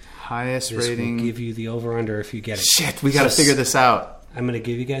one. Highest This rating. will give you the over-under if you get it. Shit, we got to figure this out. I'm going to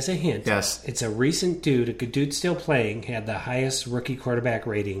give you guys a hint. Yes. It's a recent dude, a good dude still playing, had the highest rookie quarterback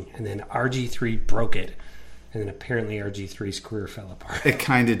rating, and then RG3 broke it. And then apparently RG3's career fell apart. It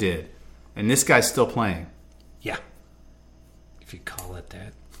kind of did. And this guy's still playing. Yeah. If you call it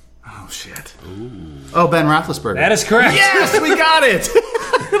that. Oh, shit. Ooh. Oh, Ben Roethlisberger. That is correct. Yes, we got it.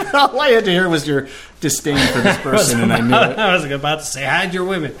 All I had to hear was your disdain for this person, and I knew it. I was about to say, hide your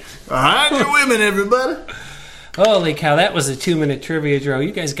women. Hide your women, everybody. Holy cow, that was a 2-minute trivia drill.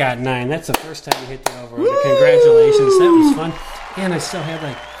 You guys got 9. That's the first time you hit the over-under. Congratulations. That was fun. And I still had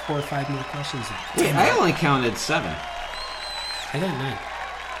like 4 or 5 more questions. Wait, I only counted 7. I got 9.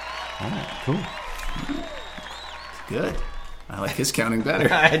 All right, cool. Good. I like his counting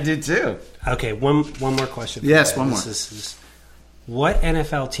better. I do too. Okay, one more question. Yes, you. one more. This is, what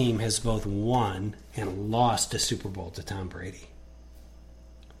NFL team has both won and lost a Super Bowl to Tom Brady?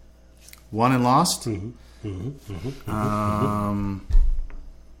 Won and lost? So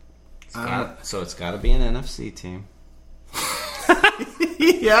it's got to be an NFC team.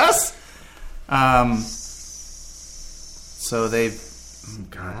 Yes. So they've... Oh,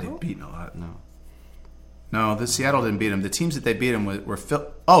 God, they've beaten a lot. No, the Seattle didn't beat them. The teams that they beat them were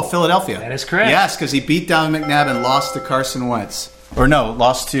Philadelphia. That is correct. Yes, because he beat Down McNabb and lost to Carson Wentz. Or no,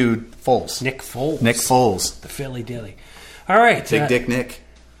 lost to Foles. Nick Foles. Nick Foles. The Philly Dilly. All right. Big Dick Nick.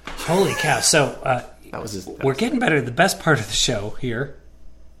 Holy cow. So That was his... we're getting better. The best part of the show here,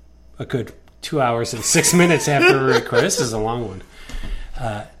 a good 2 hours and 6 minutes after we record. This is a long one.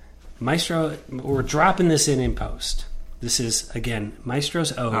 Maestro, we're dropping this in post. This is, again,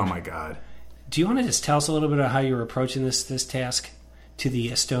 Maestro's Ode. Oh, my God. Do you want to just tell us a little bit about how you're approaching this task to the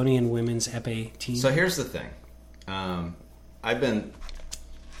Estonian women's epee team? So here's the thing. I've been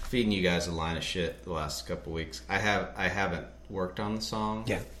feeding you guys a line of shit the last couple weeks. I haven't worked on the song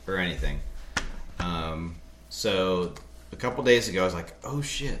or anything. So a couple days ago, I was like, oh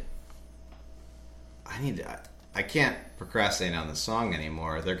shit, I can't procrastinate on the song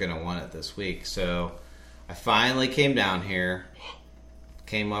anymore. They're gonna want it this week. So I finally came down here,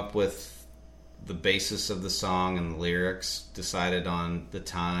 came up with the basis of the song and the lyrics, decided on the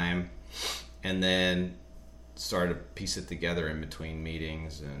time, and then started to piece it together in between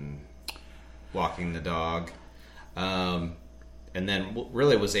meetings and walking the dog. and then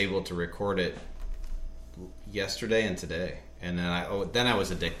really was able to record it yesterday and today. And then I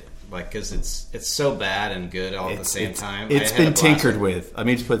was addicted, like, because it's so bad and good all at the same time. It's been tinkered with. I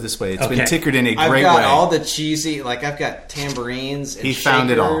mean, to put it this way, it's been tinkered in a great way. I've got all the cheesy, like I've got tambourines and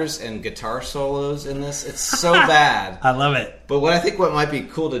shakers and guitar solos in this. It's so bad. I love it. But what I think what might be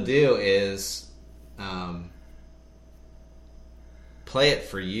cool to do is play it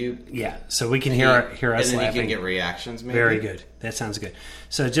for you. Yeah, so we can hear us and then laughing. You can get reactions. Maybe. Very good. That sounds good.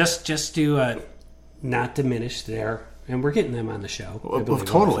 So just to not diminish there. And we're getting them on the show.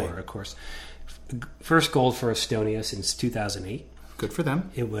 Totally. Of course. First gold for Estonia since 2008. Good for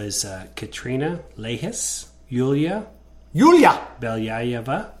them. It was Katrina Lehis, Yulia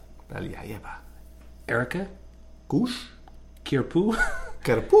Belyaeva, Erika Gush, Kirpu,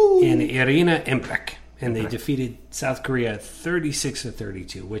 and Irina Imprek. And they defeated South Korea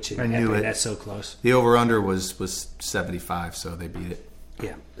 36-32, which I knew it. That's so close. The over-under was 75, so they beat it.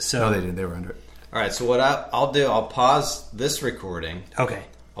 Yeah. So no, they didn't. They were under it. All right, so what I'll do, I'll pause this recording. Okay.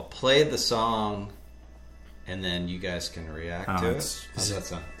 I'll play the song, and then you guys can react to it. How's that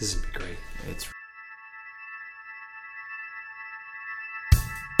sound? This would be great. It's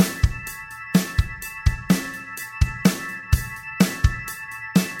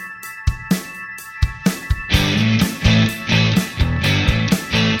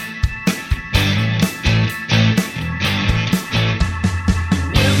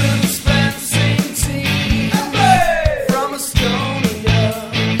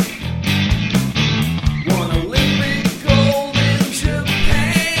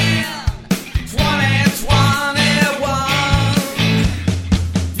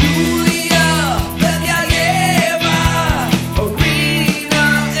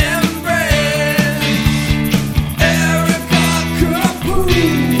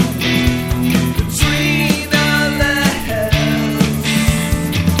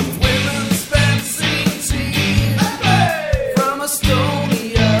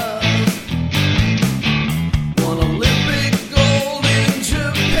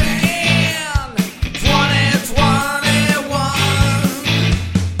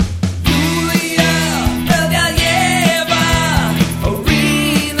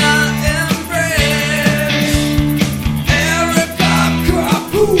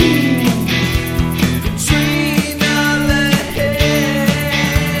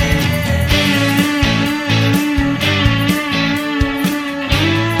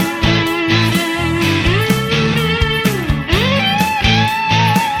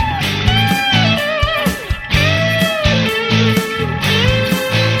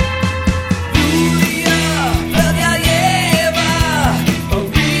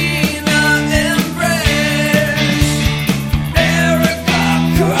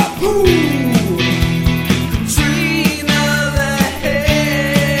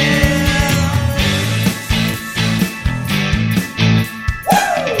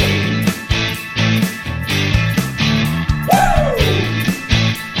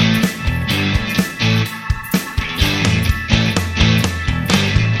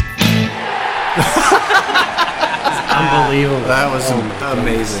Unbelievable. That was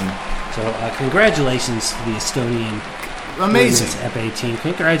amazing. So congratulations to the Estonian amazing F-18.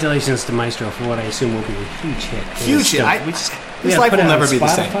 Congratulations to Maestro for what I assume will be a huge hit. Huge hit. This life will never be the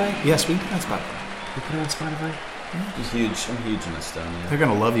same. Yes, we that's Spotify. You put it on Spotify? I'm huge in Estonia. They're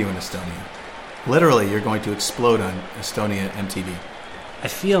going to love you in Estonia. Literally, you're going to explode on Estonia MTV. I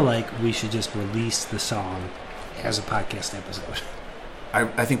feel like we should just release the song as a podcast episode.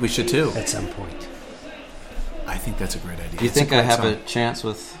 I think we should too. At some point. I think that's a great idea. Do you think I have a chance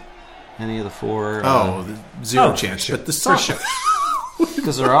with any of the four? Zero chance. Sure. But the song,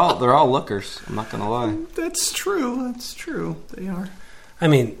 because they're all lookers. I'm not gonna lie. That's true. That's true. They are. I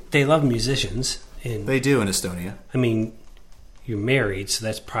mean, they love musicians. And they do in Estonia. I mean, you're married, so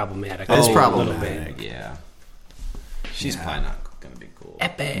that's problematic. That's problematic. A little bit. Yeah. She's probably not gonna be cool.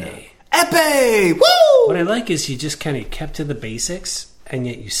 Epe. Epe! Woo! What I like is you just kind of kept to the basics, and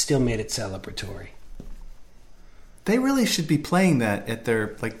yet you still made it celebratory. They really should be playing that at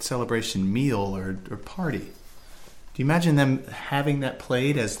their celebration meal or party. Do you imagine them having that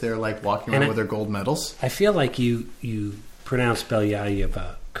played as they're walking around with their gold medals? I feel like you pronounced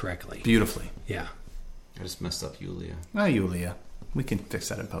Belyaeva correctly. Beautifully. Yeah. I just messed up Yulia. Yulia. We can fix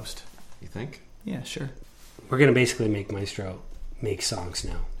that in post. You think? Yeah, sure. We're going to basically make Maestro make songs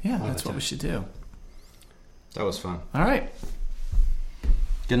now. Yeah, that's what we should do. That was fun. All right.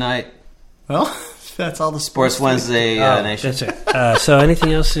 Good night. Well, that's all the Sports Wednesday Nation. That's it. So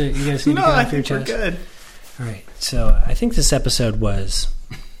anything else you guys need to get off your chest? We're good. All right. So I think this episode was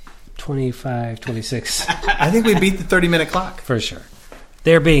 25, 26. I think we beat the 30-minute clock. For sure.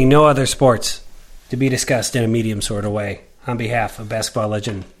 There being no other sports to be discussed in a medium sort of way, on behalf of basketball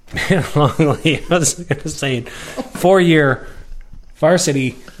legend Matt Longley, I was going to say 4-year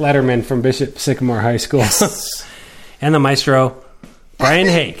varsity letterman from Bishop Sycamore High School, and the maestro, Brian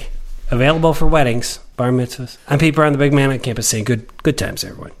Hake, available for weddings, bar mitzvahs. I'm Pete Brown, the big man on campus, saying good times,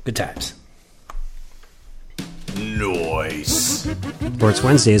 everyone. Good times. Noise. Sports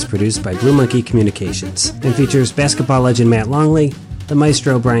Wednesday is produced by Blue Monkey Communications and features basketball legend Matt Longley, the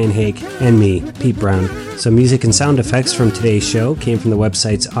maestro Brian Hake, and me, Pete Brown. Some music and sound effects from today's show came from the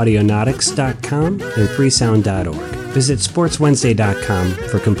websites audionautics.com and freesound.org. Visit sportswednesday.com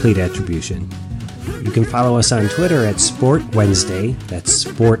for complete attribution. You can follow us on Twitter at Sport Wednesday, that's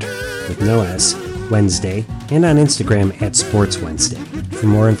sport with no S, Wednesday, and on Instagram at Sports Wednesday. For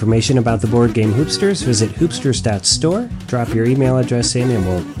more information about the board game Hoopsters, visit hoopsters.store, drop your email address in, and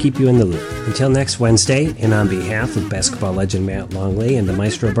we'll keep you in the loop. Until next Wednesday, and on behalf of basketball legend Matt Longley and the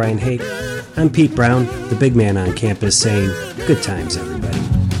maestro Brian Hake, I'm Pete Brown, the big man on campus, saying good times, everybody.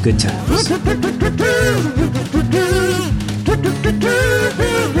 Good times.